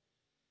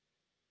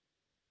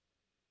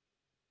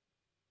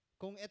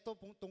 kung ito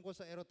tungkol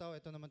sa erotao,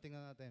 ito naman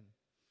tingnan natin.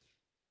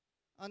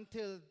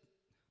 Until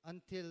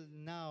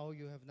now,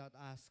 you have not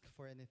asked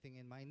for anything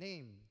in my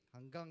name.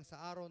 Hanggang sa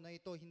araw na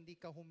ito, hindi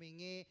ka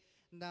humingi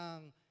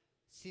ng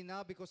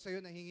sinabi ko sa iyo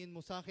na hingin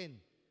mo sa akin.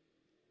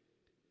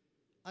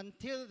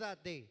 Until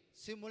that day,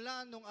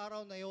 simula nung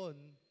araw na yon,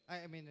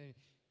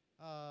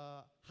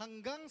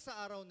 hanggang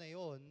sa araw na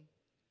yon,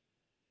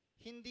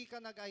 hindi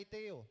ka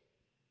nag-Aiteo.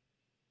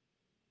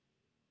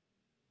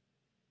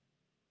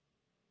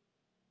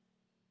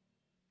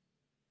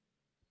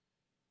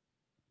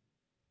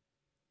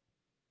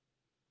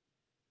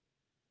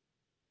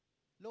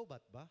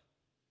 Lobat ba?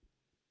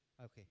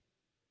 Okay.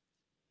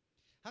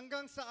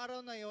 Hanggang sa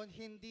araw na yon,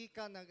 hindi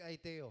ka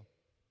nag-Aiteo.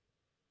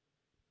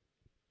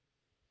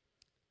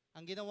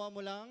 Ang ginawa mo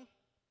lang,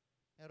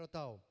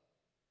 erotao.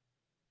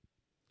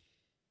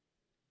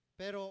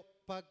 Pero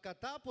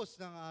pagkatapos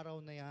ng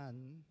araw na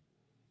yan,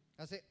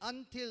 Kasi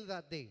until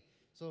that day.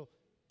 So,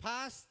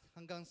 past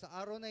hanggang sa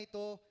araw na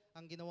ito,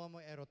 ang ginawa mo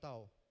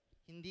erotao.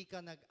 Hindi ka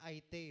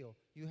nag-Aiteo.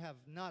 You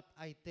have not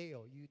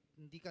Aiteo.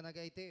 Hindi ka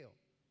nag-Aiteo.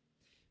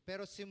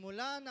 Pero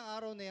simula ng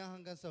araw na yan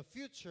hanggang sa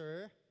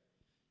future,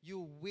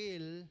 you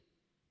will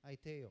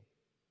Aiteo.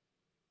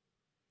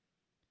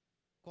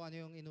 Kung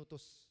ano yung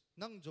inutos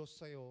ng Diyos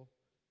sa'yo,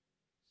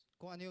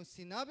 kung ano yung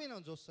sinabi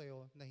ng Diyos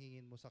sa'yo,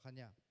 nahingin mo sa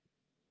Kanya.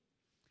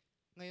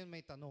 Ngayon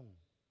may tanong.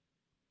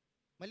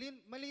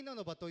 Malinaw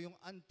na ba to yung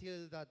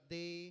until that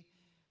day,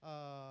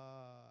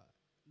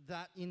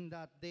 that in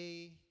that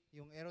day,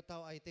 yung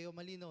erotao Aiteo,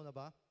 malinaw na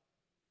ba?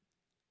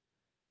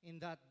 In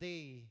that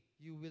day,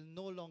 you will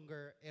no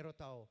longer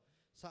erotao.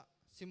 Sa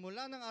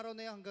simula ng araw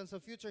na yan hanggang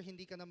sa future,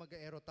 hindi ka na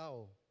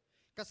mag-erotao.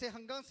 Kasi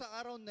hanggang sa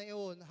araw na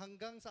yun,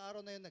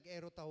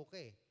 nag-erotao ka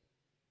eh.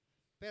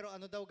 Pero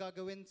ano daw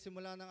gagawin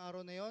simula ng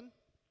araw na yon?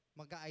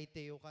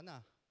 Mag-Aiteo ka na.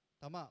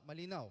 Tama,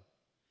 malinaw.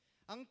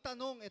 Ang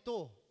tanong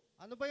ito,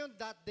 ano ba yung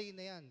that day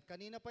na yan?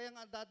 Kanina pa yung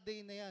that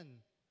day na yan.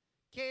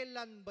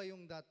 Kailan ba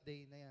yung that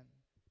day na yan?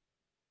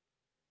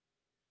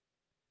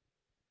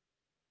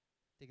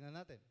 Tingnan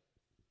natin.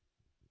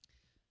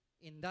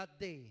 In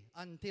that day,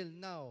 until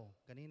now,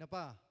 kanina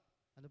pa,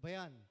 ano ba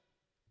yan?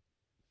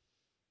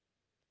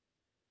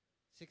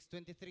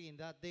 6:23, in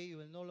that day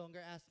you will no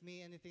longer ask me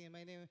anything in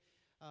my name.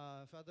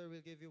 Father will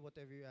give you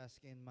whatever you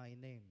ask in my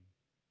name.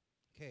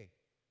 Okay.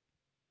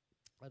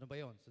 Ano ba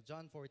yun? So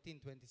John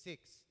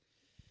 14:26.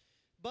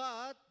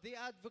 But the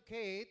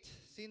advocate,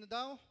 sino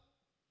daw?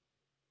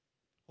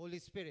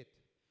 Holy Spirit,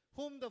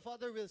 whom the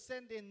Father will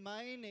send in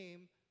my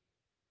name,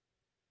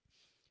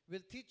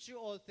 will teach you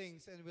all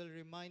things and will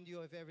remind you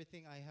of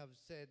everything I have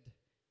said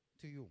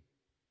to you.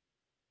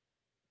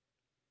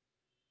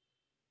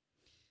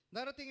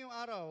 Darating yung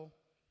araw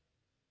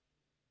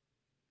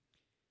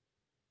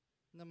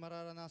na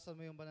mararanasan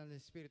mo yung banal na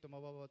Espiritu,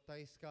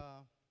 mababaptize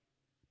ka.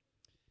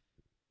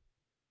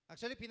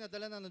 Actually,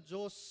 pinadala na ng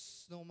Diyos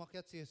nung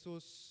umakyat si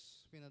Jesus,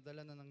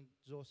 pinadala na ng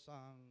Diyos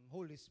ang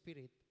Holy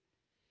Spirit.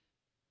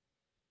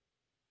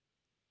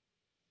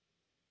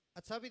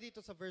 At sabi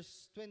dito sa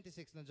verse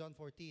 26 ng John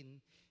 14,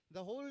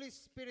 the Holy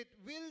Spirit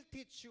will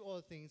teach you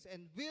all things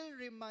and will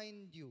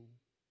remind you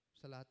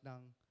sa lahat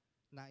ng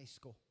nais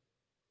ko.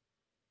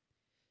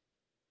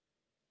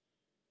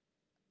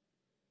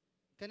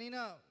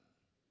 Kanina,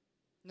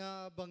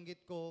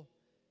 nabanggit ko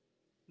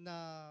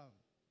na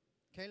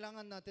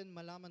kailangan natin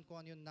malaman kung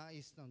ano yung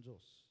nais ng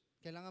Diyos.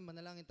 Kailangan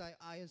manalangin tayo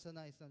ayon sa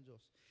nais ng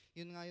Diyos.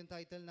 Yun nga yung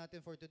title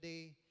natin for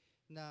today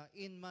na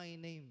In My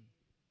Name.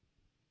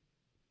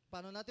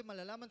 Paano natin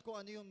malalaman kung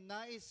ano yung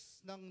nais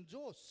ng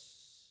Diyos?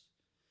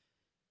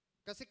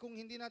 Kasi kung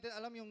hindi natin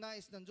alam yung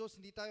nais ng Diyos,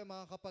 hindi tayo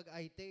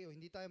makakapag-Aiteo,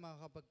 hindi tayo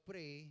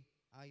makakapag-pray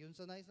ayon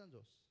sa nais ng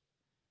Diyos.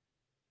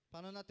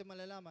 Paano natin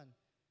malalaman?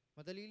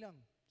 Madali lang,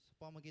 sa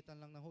pamagitan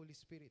lang ng Holy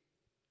Spirit.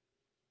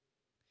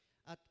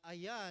 At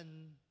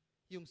ayan,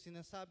 yung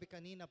sinasabi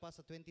kanina pa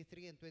sa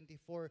 23 and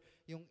 24,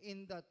 yung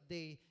in that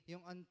day,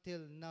 yung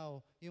until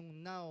now,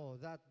 yung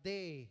now, that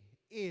day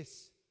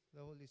is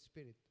the Holy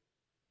Spirit.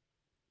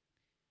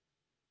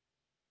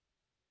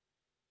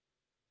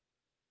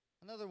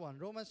 Another one,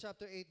 Romans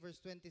chapter 8, verse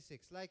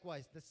 26.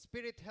 Likewise, the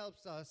Spirit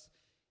helps us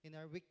in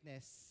our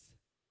weakness.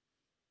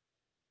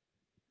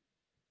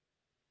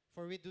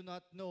 For we do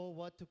not know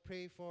what to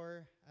pray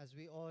for as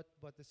we ought,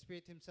 but the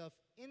Spirit Himself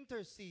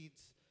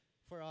intercedes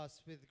for us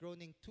with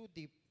groaning too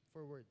deep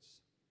for words.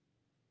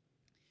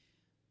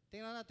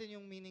 Tingnan natin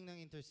yung meaning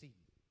ng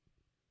intercede.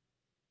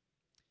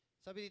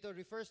 Sabi dito,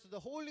 refers to the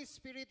Holy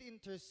Spirit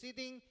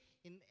interceding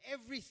in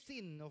every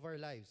sin of our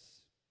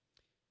lives.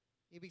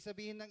 Ibig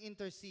sabihin ng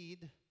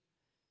intercede,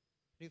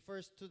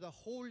 refers to the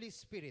Holy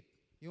Spirit.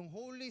 Yung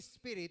Holy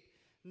Spirit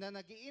na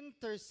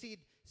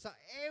nag-intercede sa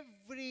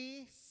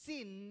every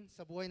sin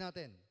sa buhay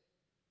natin.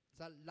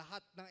 Sa lahat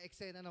ng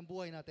eksena ng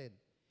buhay natin.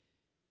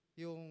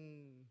 Yung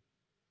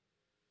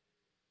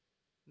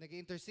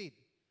nag-intercede.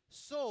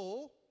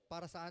 So,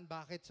 para saan?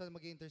 Bakit siya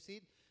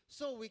mag-intercede?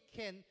 So we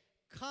can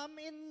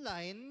come in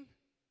line,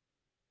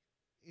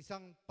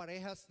 isang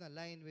parehas na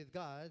line with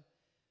God,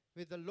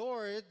 with the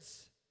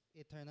Lord's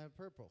eternal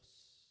purpose.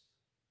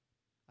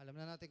 Alam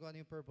na natin kung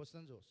ano yung purpose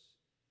ng Diyos.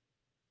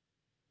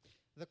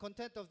 The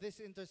content of this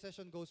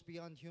intercession goes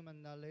beyond human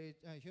knowledge,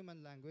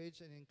 human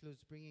language, and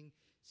includes bringing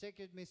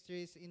sacred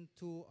mysteries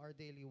into our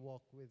daily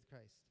walk with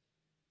Christ.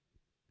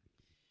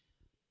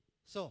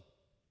 So,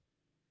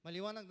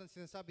 maliwanag na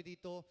sinasabi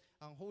dito,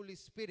 ang Holy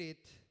Spirit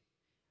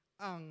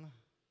ang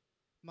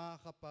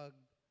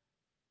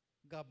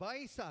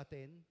makakapag-gabay sa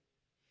atin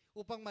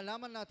upang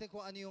malaman natin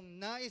kung ano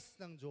yung nais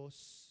ng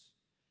Diyos.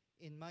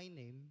 In my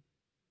name,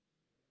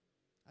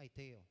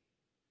 Aiteo.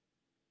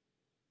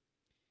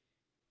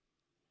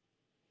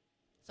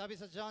 Sabi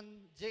sa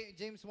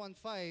James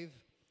 1:5,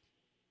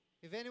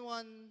 if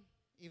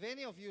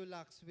any of you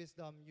lacks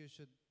wisdom, you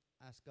should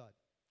ask God,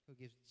 who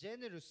gives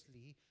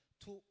generously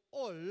to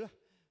all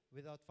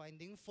without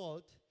finding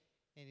fault,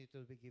 and it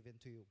will be given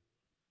to you.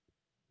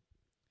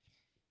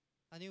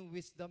 Ano yung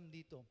wisdom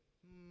dito?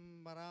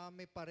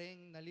 marami pa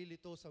rin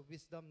nalilito sa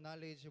wisdom,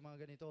 knowledge, yung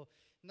mga ganito.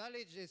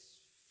 Knowledge is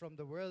from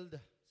the world,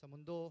 sa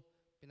mundo,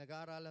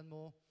 pinag-aaralan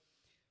mo.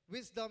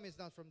 Wisdom is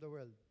not from the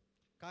world.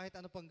 Kahit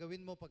ano pang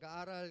gawin mo,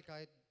 pag-aaral,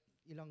 kahit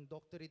ilang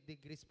doctorate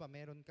degrees pa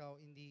meron ka,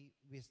 hindi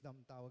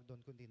wisdom tawag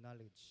doon, kundi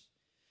knowledge.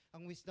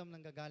 Ang wisdom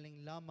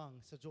nanggagaling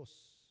lamang sa Diyos.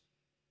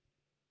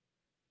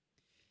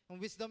 Ang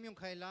wisdom yung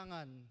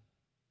kailangan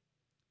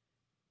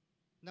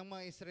ng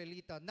mga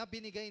Israelita na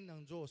binigay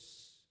ng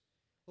Diyos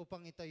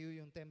upang itayo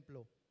yung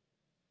templo.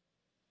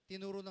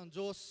 Tinuro ng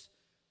Diyos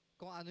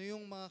kung ano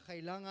yung mga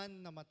kailangan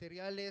na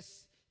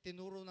materyales.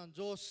 Tinuro ng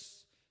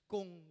Diyos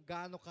kung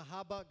gaano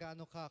kahaba,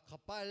 gaano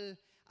kakapal,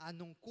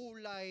 anong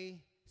kulay,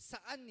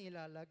 saan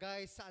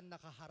nilalagay, saan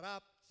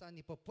nakaharap, saan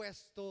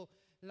ipopwesto.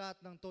 Lahat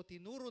ng to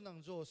tinuro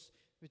ng Diyos,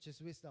 which is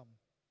wisdom.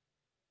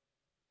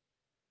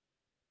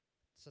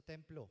 Sa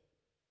templo.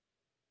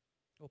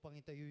 Upang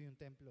itayo yung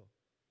templo.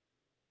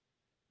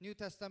 New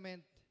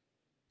Testament,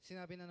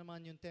 sinabi na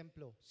naman yung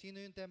templo.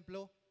 Sino yung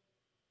templo?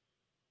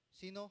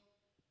 Sino?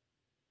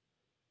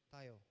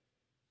 Tayo.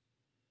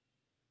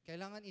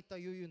 Kailangan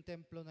itayo yung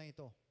templo na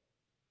ito.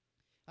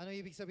 Ano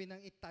ibig sabihin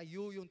ng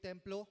itayo yung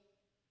templo?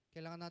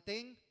 Kailangan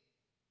nating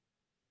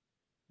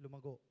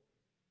lumago.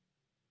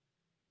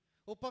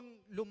 Upang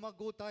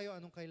lumago tayo,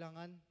 anong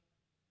kailangan?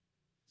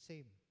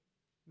 Same.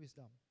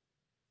 Wisdom.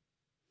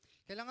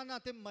 Kailangan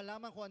natin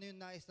malaman kung ano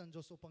yung nais ng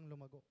Diyos upang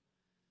lumago.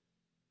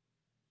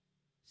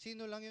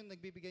 Sino lang yung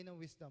nagbibigay ng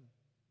wisdom?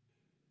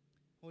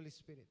 Holy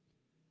Spirit.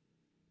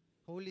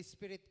 Holy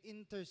Spirit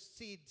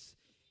intercedes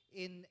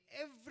in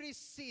every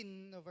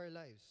sin of our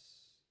lives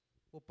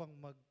upang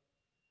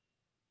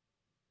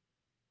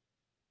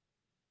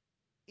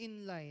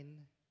in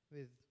line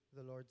with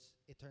the Lord's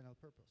eternal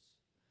purpose.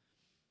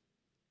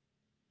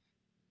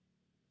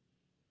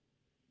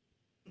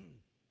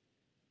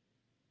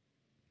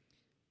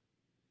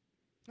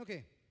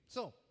 Okay,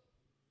 so,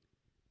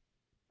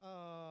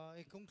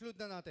 i-conclude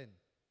na natin.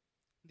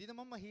 Hindi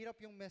naman mahirap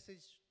yung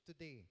message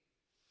today.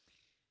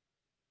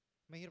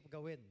 Mahirap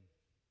gawin.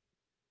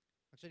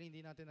 Actually,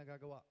 hindi natin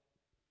nagagawa.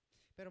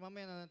 Pero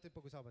mamaya na natin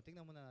pag-usapan.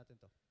 Tingnan muna natin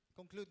to.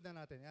 Conclude na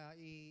natin.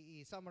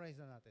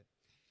 I-summarize na natin.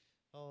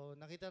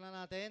 Nakita na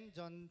natin,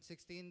 John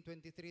 16,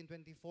 23 and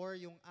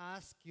 24, yung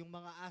ask, yung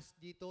mga ask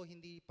dito,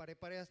 hindi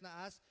pare-parehas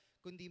na ask,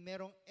 kundi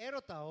merong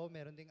erotao,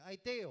 meron ding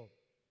Aiteo.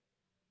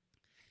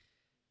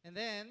 And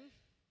then,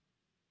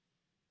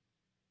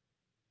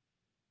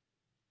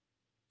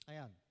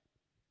 ayan.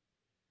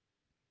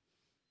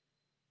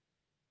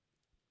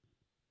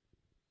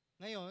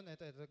 Ngayon,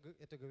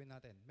 ito gawin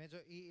natin. Medyo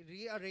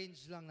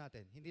i-rearrange lang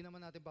natin. Hindi naman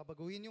natin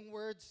babaguhin yung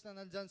words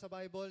na nandyan sa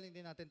Bible,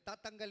 hindi natin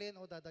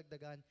tatanggalin o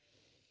dadagdagan.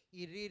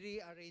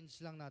 I-rearrange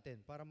lang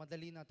natin para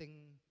madali nating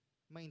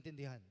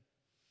maintindihan.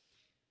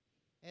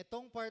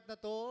 Etong part na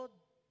to,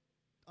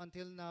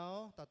 until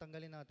now,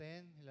 tatanggalin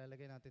natin,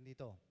 ilalagay natin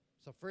dito.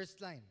 So, first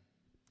line.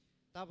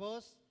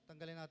 Tapos,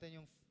 tanggalin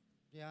natin yung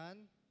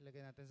yan, ilagay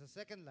natin sa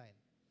second line.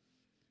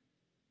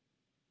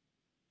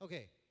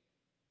 Okay.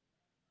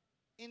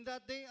 In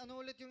that day, ano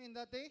ulit yung in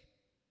that day?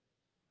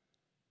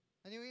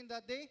 Ano yung in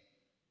that day?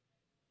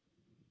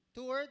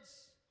 Two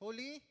words,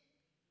 Holy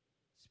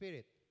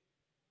Spirit.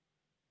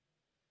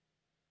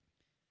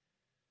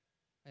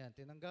 Ayan,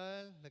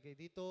 tinanggal, lagay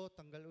dito,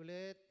 tanggal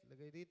ulit,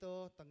 lagay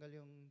dito, tanggal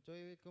yung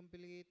joy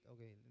complete.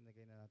 Okay,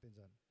 lagay na natin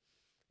dyan.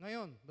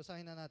 Ngayon,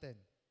 basahin na natin.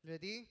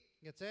 Ready?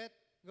 Get set?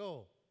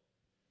 Go.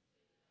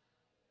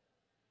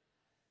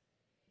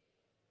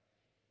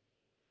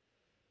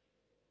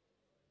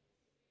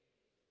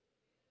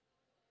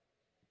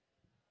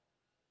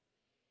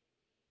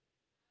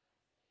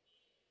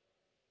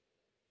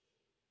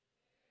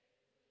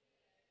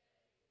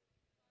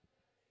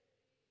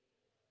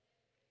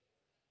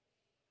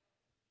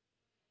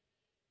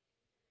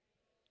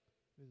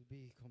 Will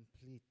be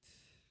complete.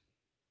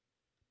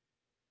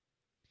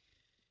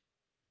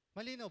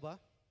 Malinaw ba?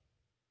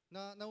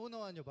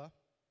 Naunawaan nyo ba?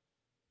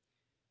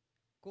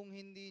 Kung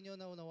hindi nyo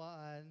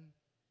naunawaan,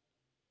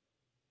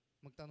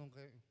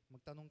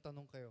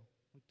 magtanong-tanong kayo,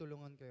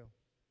 magtulungan kayo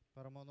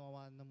para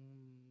maunawaan ng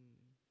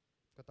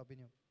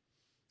katabi nyo.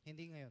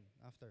 Hindi ngayon,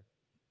 after.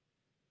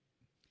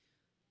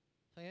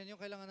 So, yan yung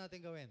kailangan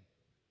natin gawin.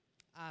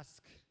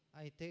 Ask,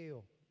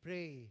 Aiteo,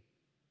 pray.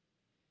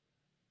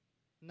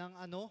 Ng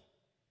ano?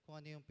 Kung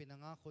ano yung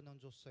pinangako ng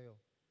Diyos sa'yo.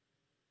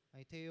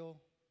 Aiteo,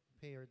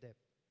 pay your debt.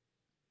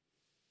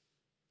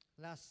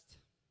 Last.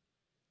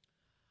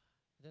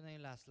 Ito na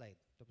yung last slide.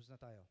 Tapos na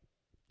tayo.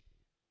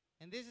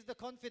 And this is the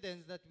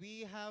confidence that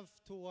we have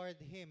toward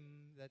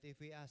Him, that if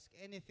we ask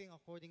anything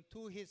according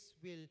to His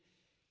will,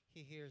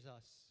 He hears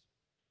us.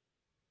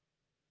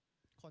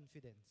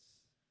 Confidence.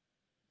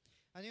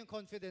 Ano yung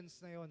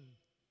confidence na yun?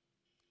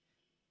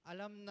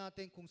 Alam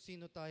natin kung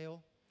sino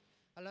tayo.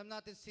 Alam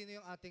natin sino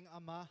yung ating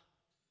Ama.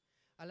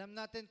 Alam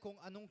natin kung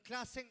anong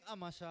klaseng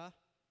Ama siya.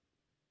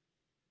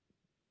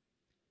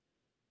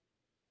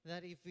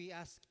 That if we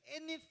ask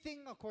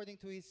anything according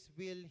to His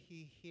will,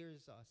 He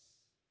hears us.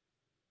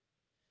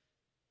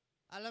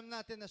 Alam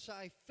natin na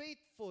siya ay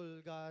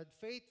faithful God,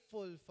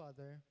 faithful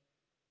Father.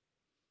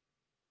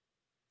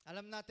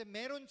 Alam natin,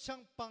 meron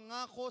siyang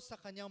pangako sa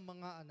kanyang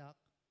mga anak.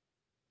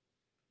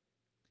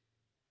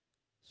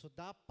 So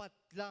dapat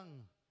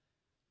lang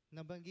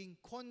na maging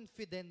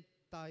confident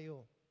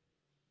tayo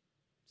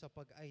sa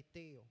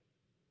pag-Aiteo.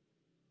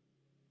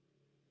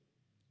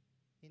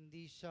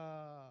 Hindi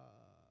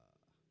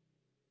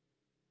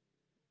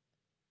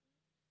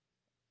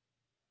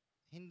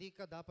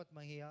ka dapat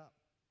mahiya.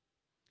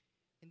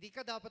 Hindi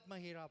ka dapat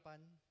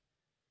mahirapan.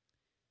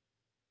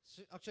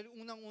 So, actually,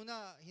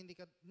 unang-una,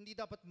 hindi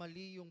dapat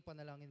mali yung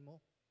panalangin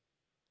mo,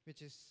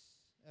 which is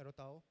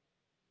erotao.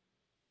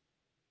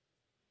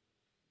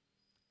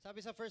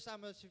 Sabi sa 1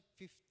 Samuel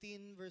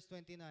 15 verse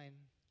 29,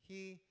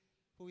 He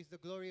who is the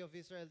glory of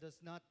Israel does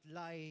not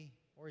lie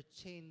or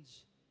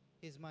change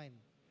his mind.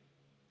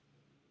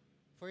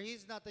 For he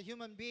is not a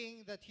human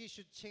being that he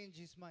should change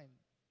his mind.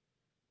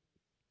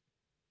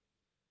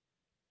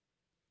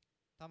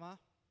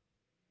 Tama?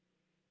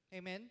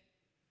 Amen?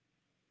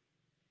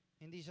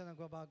 Hindi siya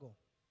nagbabago.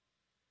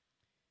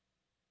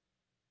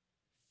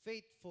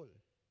 Faithful.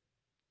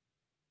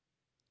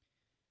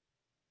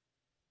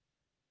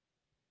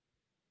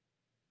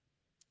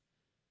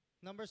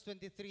 Numbers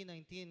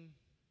 23:19.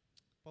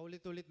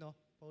 Paulit-ulit, no?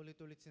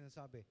 Paulit-ulit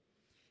sinasabi.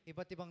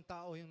 Iba't ibang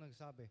tao yung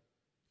nagsabi.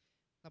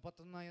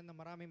 Napatunayan na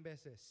maraming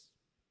beses.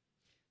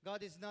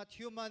 God is not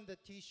human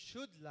that He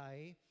should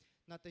lie,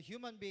 not a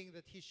human being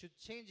that He should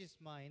change His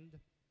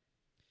mind.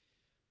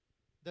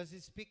 Does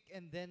He speak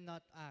and then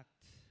not act?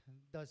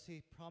 Does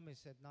He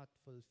promise and not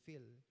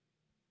fulfill?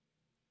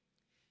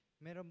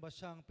 Meron ba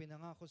siyang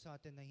pinangako sa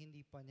atin na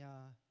hindi pa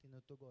niya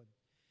tinutugon?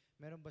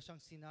 Meron ba siyang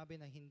sinabi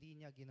na hindi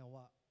niya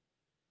ginawa?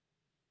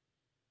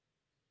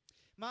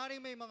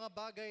 Maaaring may mga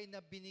bagay na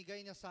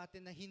binigay niya sa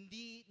atin na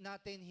hindi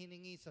natin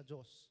hiningi sa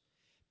Diyos.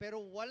 Pero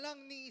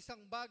walang ni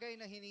isang bagay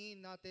na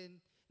hiningin natin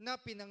na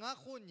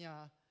pinangako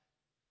niya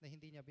na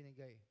hindi niya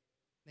binigay,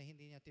 na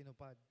hindi niya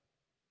tinupad.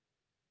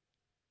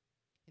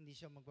 Hindi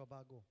siya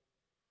magbabago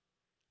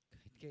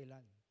kahit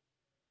kailan.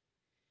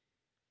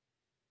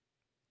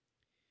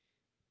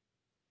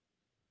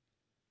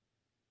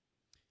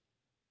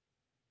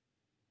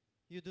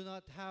 You do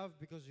not have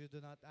because you do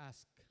not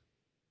ask.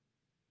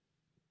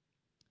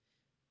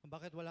 Kung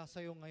bakit wala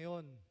sa'yo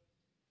ngayon?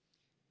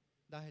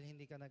 Dahil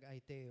hindi ka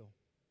nag-Aiteo.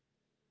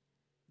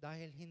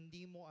 Dahil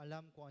hindi mo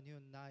alam kung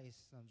ano yung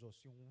nais ng Diyos,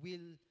 yung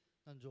will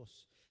ng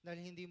Diyos.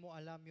 Dahil hindi mo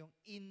alam yung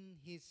in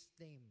His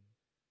name.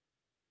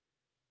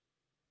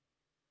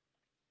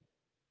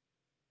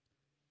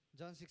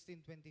 John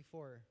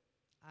 16:24,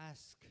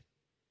 ask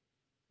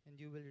and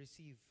you will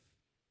receive,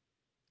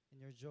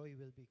 and your joy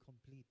will be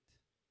complete.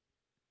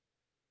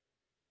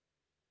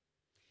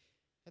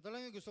 Ito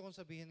lang yung gusto kong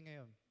sabihin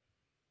ngayon.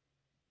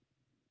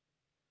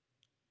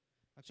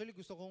 Actually,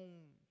 gusto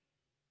kong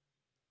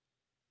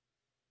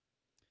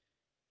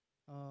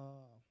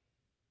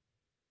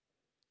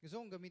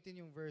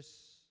gamitin yung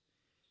verse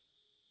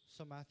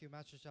sa Matthew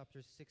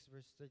chapter 6,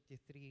 verse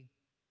 33.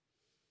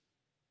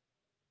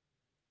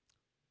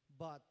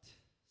 But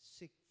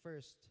seek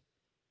first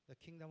the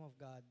kingdom of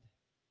God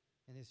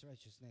and His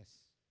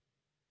righteousness.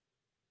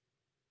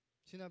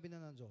 Sinabi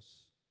na ng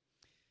Diyos,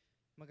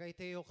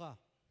 mag-Aiteo ka.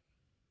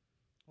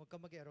 Huwag ka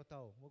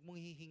mag-erotao. Huwag mong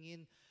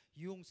hihingin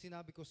yung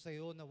sinabi ko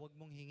sa'yo na huwag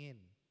mong hingin.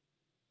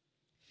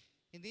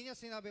 Hindi niya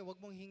sinabi,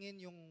 huwag mong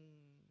hingin yung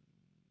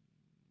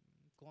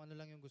kung ano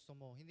lang yung gusto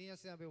mo. Hindi niya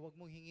sinabi, huwag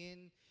mong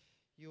hingin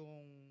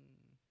yung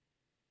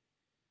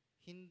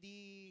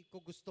hindi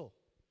ko gusto.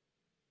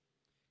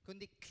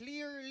 Kundi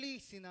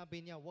clearly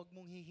sinabi niya, huwag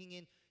mong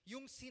hihingin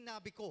yung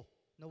sinabi ko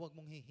na huwag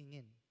mong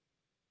hihingin.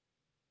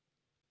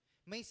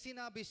 May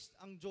sinabi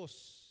ang Diyos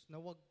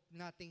na huwag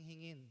nating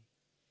hingin.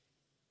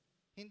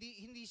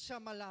 Hindi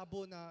siya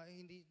malabo na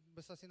hindi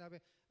basta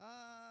sinabi,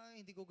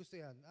 hindi ko gusto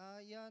yan.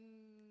 Yan,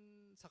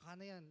 saka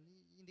na yan.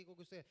 Hindi ko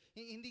gusto yan.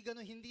 Hindi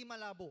ganun, hindi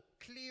malabo.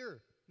 Clear.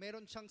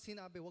 Meron siyang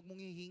sinabi, huwag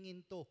mong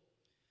hihingin to.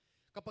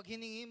 Kapag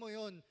hiningi mo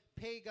yon,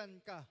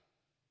 pagan ka.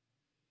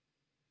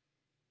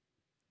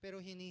 Pero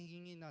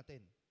hinihingi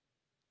natin.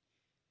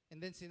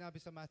 And then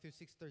sinabi sa Matthew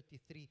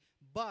 6:33,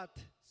 but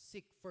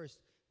seek first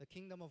the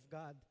kingdom of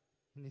God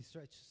and His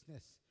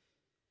righteousness.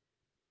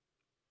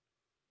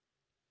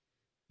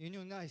 Yun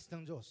yung nais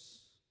ng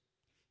Diyos.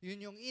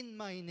 Yun yung in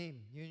my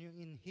name. Yun yung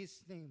in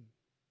His name.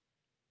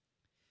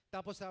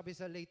 Tapos sabi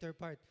sa latter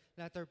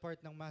part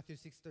ng Matthew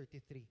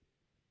 6:33.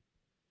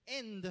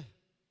 And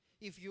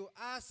if you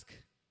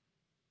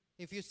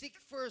seek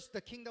first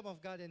the kingdom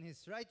of God and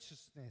His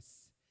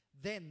righteousness,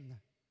 then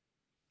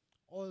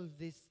all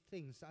these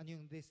things, ano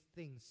yung these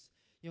things?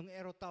 Yung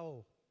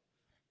erotao,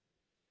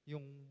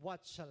 yung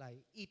what shall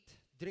I eat,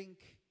 drink,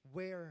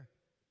 wear,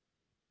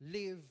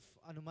 live,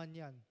 ano man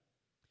yan,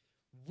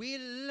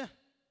 will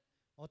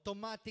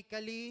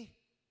automatically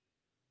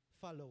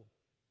follow.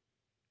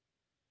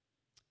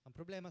 Ang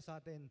problema sa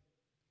atin,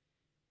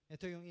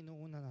 ito yung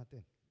inuuna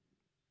natin.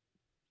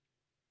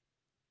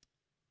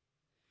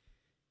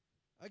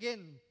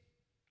 Again,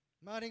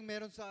 maring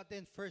meron sa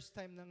atin first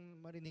time nang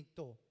marinig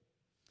to.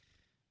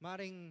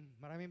 Maring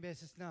maraming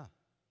beses na.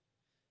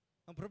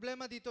 Ang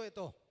problema dito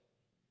ito.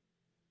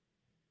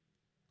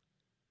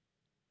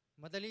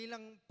 Madali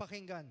lang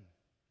pakinggan.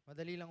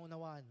 Madali lang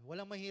unawaan.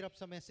 Walang mahirap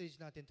sa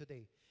message natin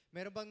today.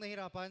 Meron bang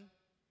nahirapan?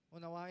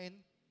 Unawain?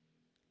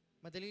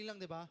 Madali lang,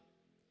 di ba?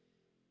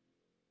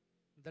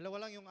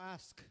 Dalawa lang yung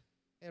ask.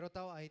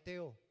 Erotao,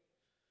 Aiteo.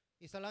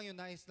 Isa lang yung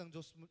nais ng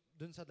Diyos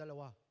dun sa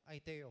dalawa.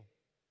 Aiteo.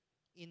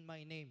 In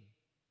my name.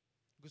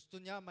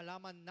 Gusto niya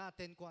malaman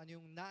natin kung ano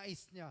yung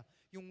nais niya,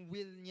 yung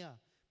will niya.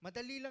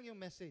 Madali lang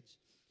yung message.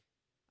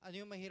 Ano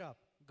yung mahirap?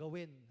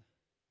 Gawin.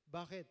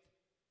 Bakit?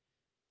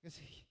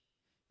 Kasi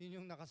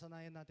yun yung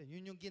nakasanayan natin.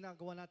 Yun yung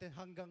ginagawa natin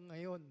hanggang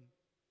ngayon.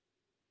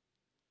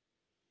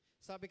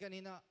 Sabi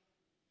kanina,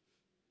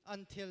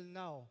 until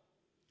now.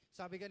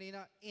 Sabi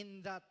kanina,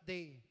 in that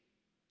day.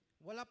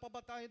 Wala pa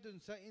ba tayo dun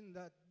sa in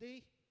that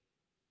day?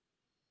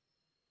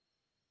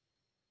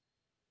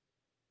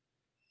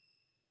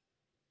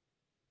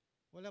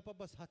 Wala pa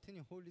ba sa atin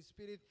yung Holy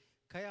Spirit?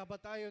 Kaya ba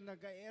tayo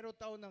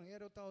nag-erotao ng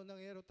erotao ng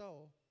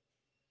erotao?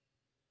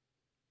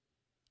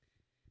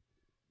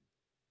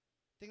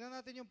 Tingnan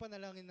natin yung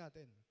panalangin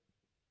natin.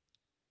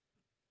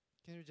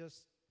 Can you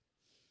just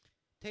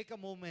take a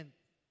moment?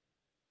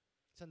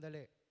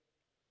 Sandali.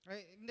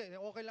 Ay, hindi,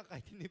 okay lang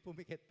kahit hindi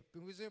pumikit.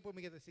 Kung gusto nyo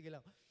pumikit, sige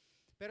lang.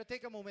 Pero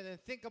take a moment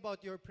and think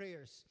about your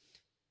prayers.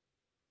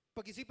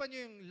 Pag-isipan nyo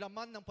yung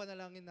laman ng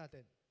panalangin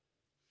natin.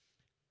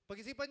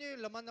 Pag-isipan nyo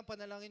yung laman ng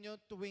panalangin nyo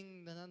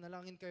tuwing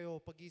nananalangin kayo,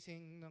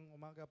 pagising ng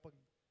umaga,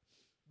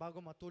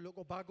 bago matulog,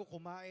 o bago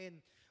kumain,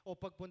 o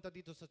pagpunta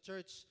dito sa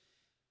church.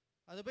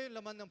 Ano ba yung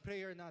laman ng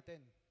prayer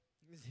natin?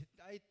 Is it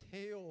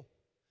Aiteo?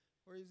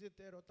 Or is it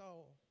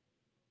erotao?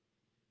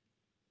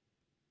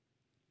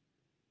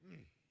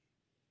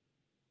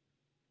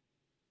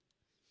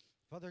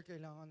 Father,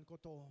 kailangan ko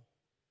to.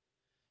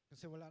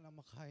 Kasi wala na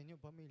makain yung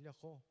pamilya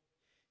ko.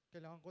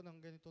 Kailangan ko ng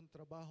ganitong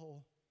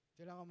trabaho.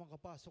 Kailangan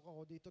makapasok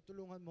ako dito.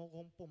 Tulungan mo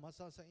akong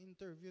pumasa sa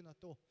interview na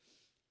to.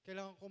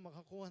 Kailangan ko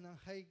makakuha ng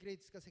high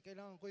grades kasi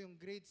kailangan ko yung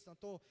grades na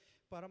to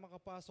para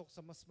makapasok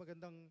sa mas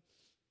magandang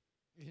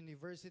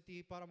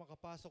university, para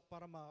makapasok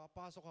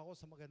ako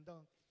sa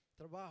magandang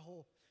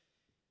trabaho.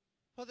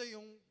 Father,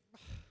 yung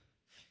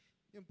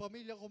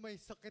pamilya ko may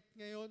sakit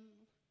ngayon.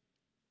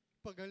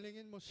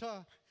 Pagalingin mo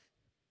siya.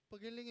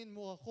 Pagalingin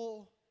mo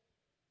ako.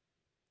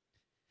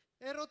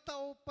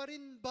 Erotao pa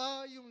rin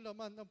ba yung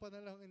laman ng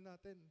panalangin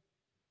natin?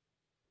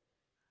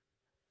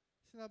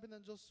 Sinabi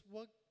ng Diyos,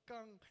 huwag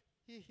kang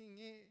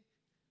hihingi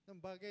ng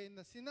bagay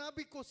na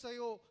sinabi ko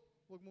sa'yo,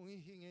 huwag mong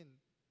hihingin.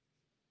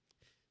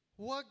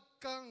 Huwag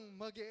kang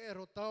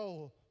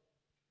mag-erotao.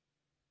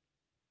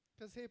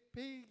 Kasi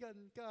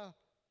pagan ka.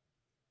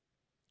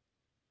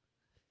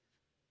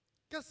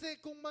 Kasi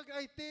kung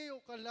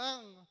mag-Aiteo ka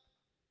lang,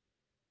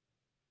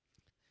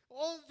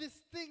 all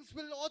these things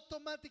will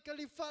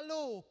automatically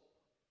follow.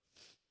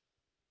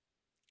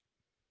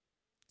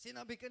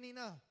 Sinabi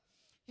kanina,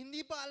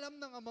 hindi ba alam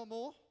ng ama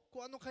mo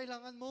kung ano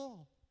kailangan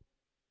mo?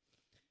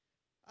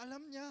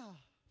 Alam niya.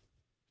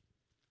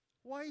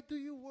 Why do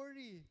you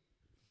worry?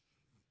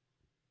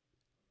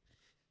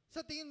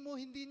 Sa tingin mo,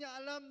 hindi niya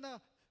alam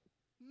na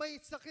may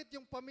sakit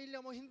yung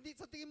pamilya mo.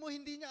 Sa tingin mo,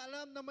 hindi niya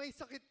alam na may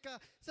sakit ka.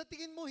 Sa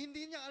tingin mo,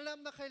 hindi niya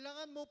alam na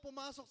kailangan mo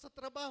pumasok sa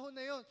trabaho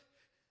na yon.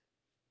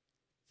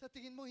 Sa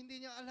tingin mo,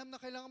 hindi niya alam na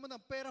kailangan mo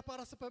ng pera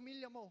para sa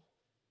pamilya mo.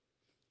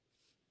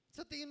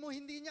 Sa tingin mo,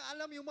 hindi niya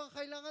alam yung mga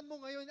kailangan mo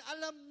ngayon.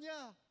 Alam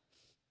niya.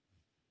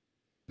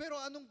 Pero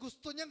anong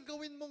gusto niyang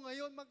gawin mo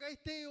ngayon?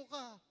 Mag-Aiteo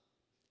ka.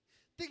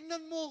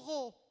 Tingnan mo ko.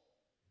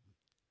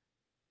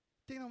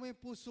 Tingnan mo yung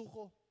puso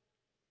ko.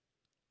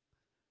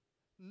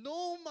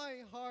 Know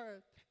my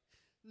heart.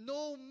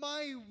 Know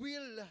my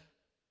will.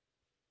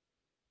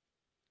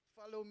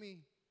 Follow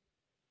me.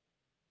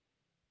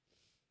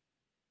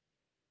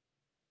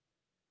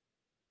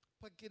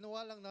 Pag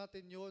kinuha lang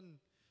natin yun,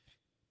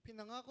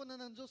 pinangako na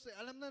ng Diyos.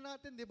 Alam na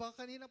natin, di ba?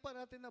 Kanina pa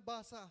natin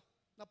nabasa.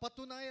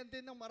 Napatunayan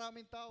din ng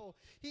maraming tao.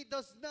 He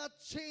does not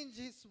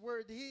change His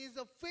word. He is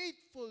a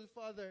faithful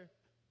Father.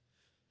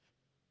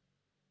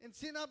 And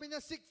sinabi niya,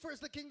 seek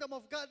first the kingdom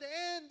of God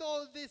and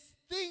all these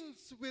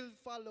things will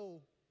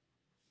follow.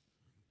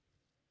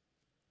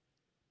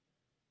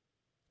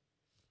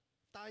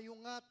 Tayo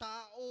nga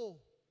tao,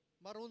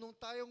 marunong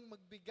tayong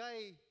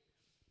magbigay,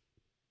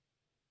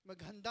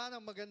 maghanda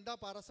ng maganda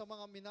para sa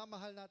mga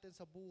minamahal natin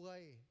sa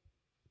buhay.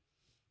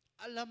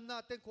 Alam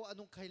natin kung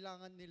anong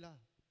kailangan nila.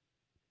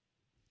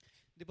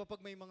 Di ba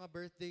pag may mga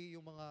birthday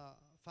yung mga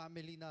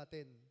family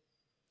natin,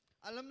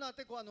 alam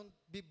natin kung anong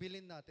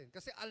bibilin natin.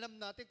 Kasi alam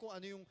natin kung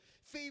ano yung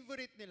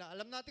favorite nila.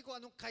 Alam natin kung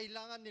anong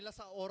kailangan nila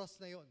sa oras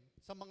na yon,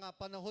 sa mga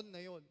panahon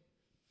na yon.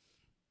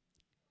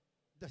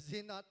 Does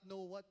He not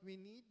know what we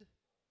need?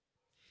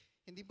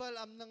 Hindi ba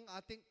alam ng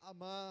ating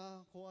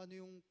Ama kung ano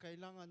yung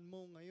kailangan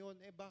mo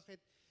ngayon? Bakit?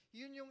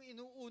 Yun yung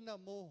inuuna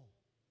mo.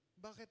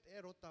 Bakit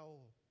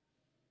erotao?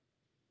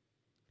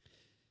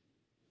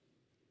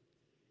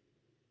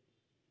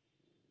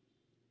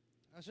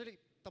 Actually,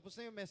 tapos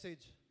na yung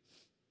message.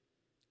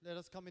 Let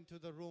us come into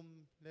the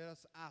room. Let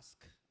us ask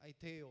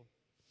Aiteo.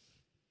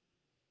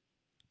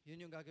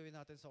 Yun yung gagawin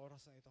natin sa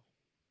oras na ito.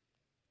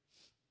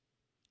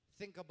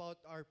 think about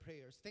our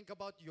prayers. Think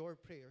about your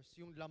prayers,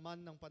 yung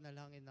laman ng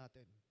panalangin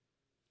natin.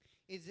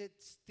 Is it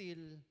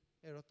still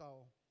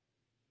erotao?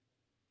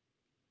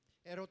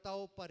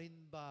 Erotao pa rin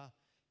ba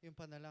yung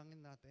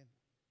panalangin natin?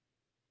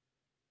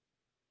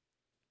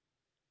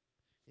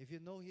 If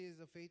you know He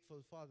is a faithful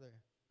Father,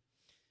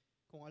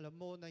 kung alam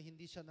mo na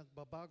hindi siya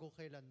nagbabago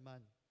kailanman,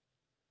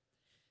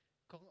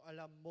 kung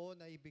alam mo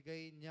na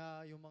ibigay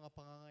niya yung mga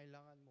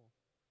pangangailangan mo,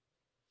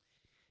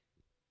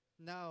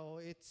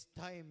 now it's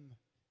time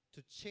to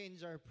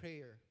change our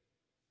prayer.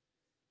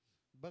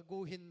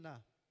 Baguhin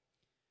na.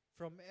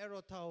 From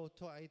erotao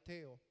to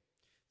Aiteo.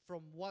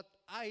 From what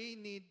I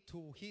need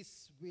to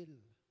His will.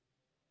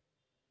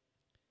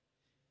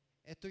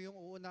 Ito yung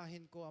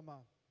uunahin ko,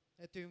 Ama.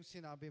 Ito yung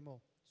sinabi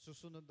mo.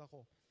 Susunod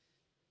ako.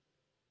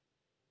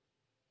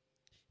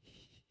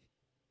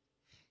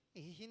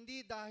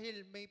 Hindi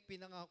dahil may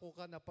pinangako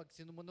ka na pag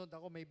sinumunod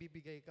ako, may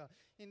bibigay ka.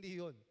 Hindi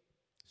yun.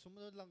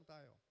 Sumunod lang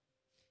tayo.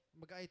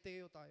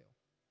 Mag-Aiteo tayo.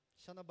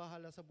 Siya na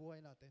bahala sa buhay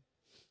natin.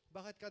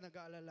 Bakit ka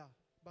nag-aalala?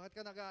 Bakit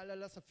ka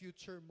nag-aalala sa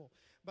future mo?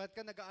 Bakit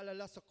ka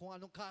nag-aalala sa kung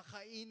anong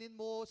kakainin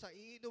mo, sa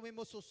iinumin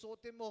mo,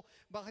 susutin mo?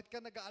 Bakit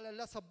ka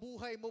nag-aalala sa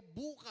buhay mo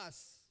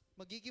bukas?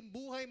 Magiging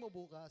buhay mo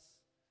bukas.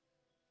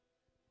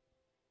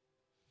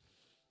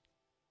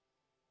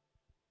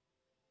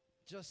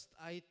 Just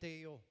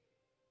Aiteo.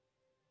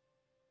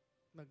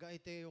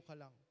 Mag-Aiteo ka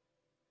lang.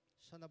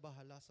 Siya na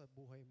bahala sa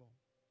buhay mo.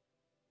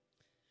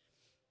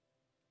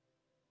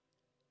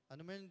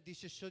 Ano man yung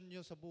desisyon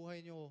nyo sa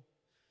buhay nyo,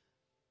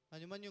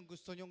 ano man yung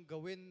gusto nyong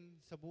gawin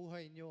sa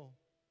buhay nyo,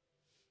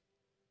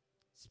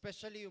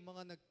 especially yung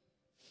mga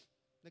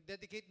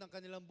nag-dedicate ng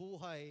kanilang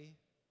buhay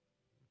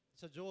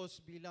sa Diyos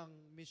bilang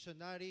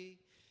missionary,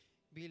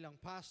 bilang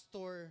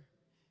pastor,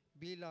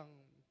 bilang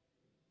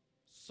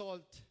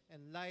salt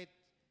and light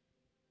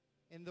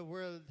in the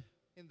world,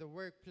 in the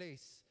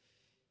workplace.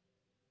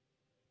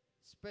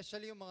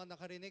 Especially yung mga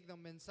nakarinig ng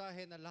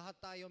mensahe na lahat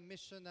tayo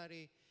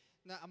missionary,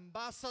 na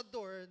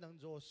ambassador ng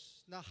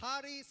Diyos, na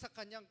hari sa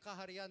kanyang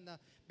kaharian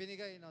na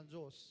binigay ng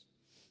Diyos.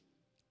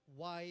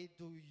 Why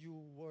do you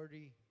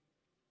worry?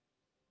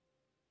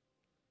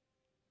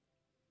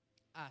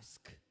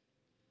 Ask.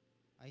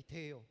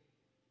 Aiteo.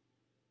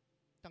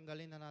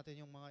 Tanggalin na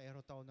natin yung mga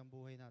erotao ng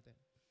buhay natin.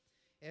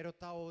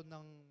 Erotao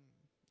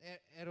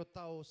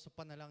sa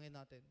panalangin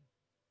natin.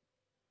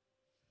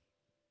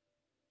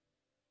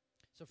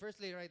 So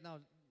firstly, right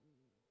now,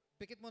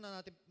 pikit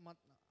muna natin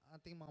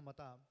ating mga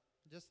mata.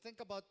 Just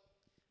think about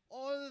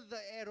all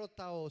the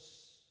erotaos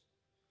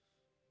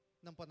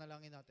ng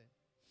panalangin natin.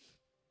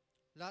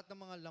 Lahat ng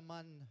mga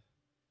laman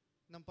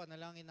ng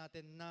panalangin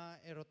natin na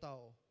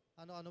erotao.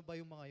 Ano-ano ba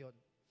yung mga yon?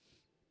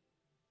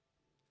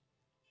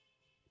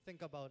 Think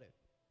about it.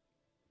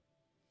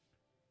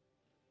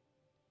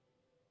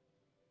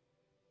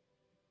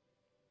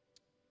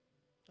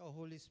 Oh,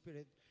 Holy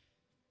Spirit,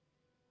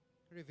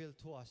 reveal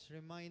to us,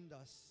 remind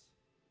us.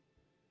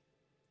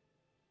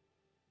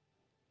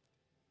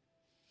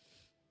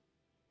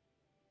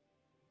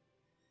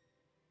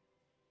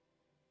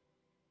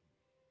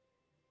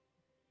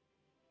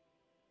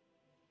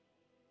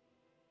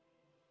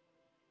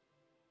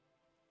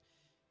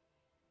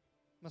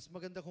 Mas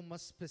maganda kung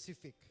mas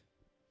specific.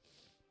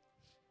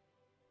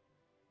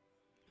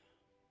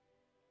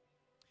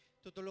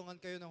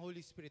 Tutulungan kayo ng Holy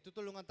Spirit.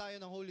 Tutulungan tayo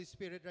ng Holy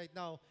Spirit right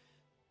now.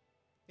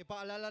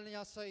 Ipaalala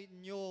niya sa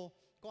inyo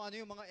kung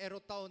ano yung mga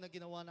erotao na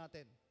ginawa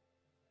natin.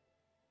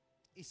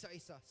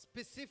 Isa-isa.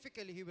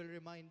 Specifically, He will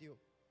remind you.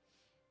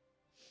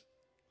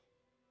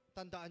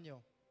 Tandaan nyo.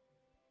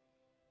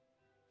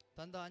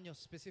 Tandaan nyo.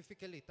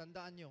 Specifically,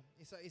 tandaan nyo.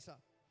 Isa-isa.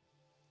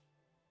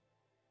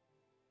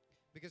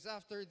 Because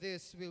after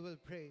this, we will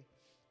pray.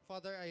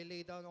 Father, I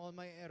lay down all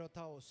my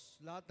erotaos.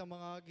 Lahat ng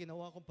mga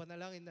ginawa kong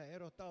panalangin na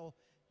erotao,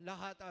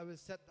 lahat I will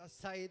set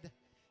aside.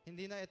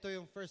 Hindi na ito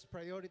yung first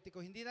priority ko.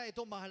 Hindi na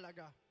ito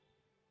mahalaga.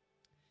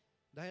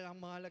 Dahil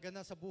ang mahalaga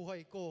na sa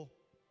buhay ko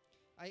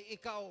ay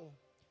ikaw,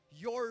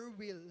 your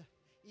will,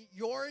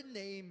 your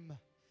name,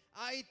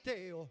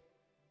 Aiteo.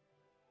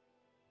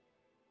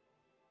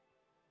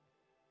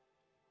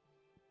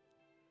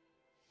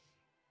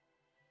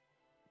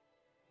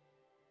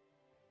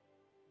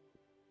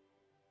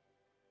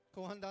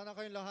 Kung handa na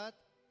kayong lahat,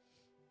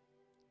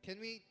 can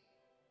we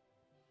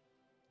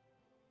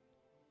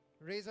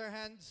raise our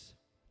hands?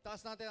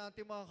 Taas natin ang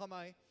ating mga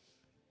kamay.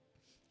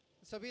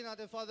 Sabihin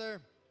natin, Father,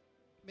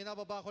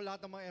 minababa ko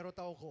lahat ng mga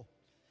erotao ko.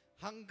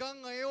 Hanggang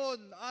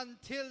ngayon,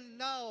 until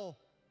now,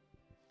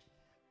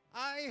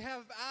 I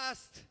have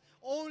asked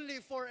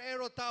only for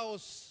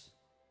erotaos.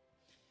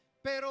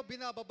 Pero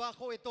binababa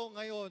ko ito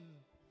ngayon.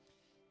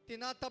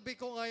 Tinatabi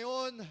ko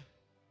ngayon,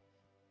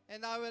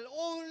 and I will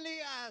only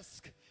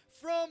ask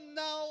from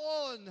now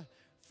on,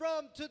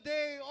 from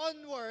today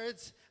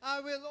onwards,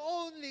 I will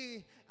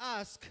only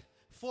ask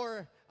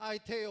for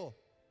Aiteo.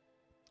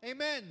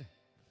 Amen.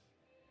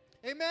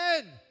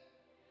 Amen.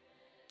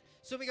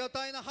 Sumigaw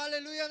tayo ng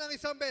hallelujah ng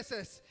isang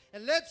beses.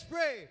 And let's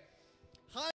pray.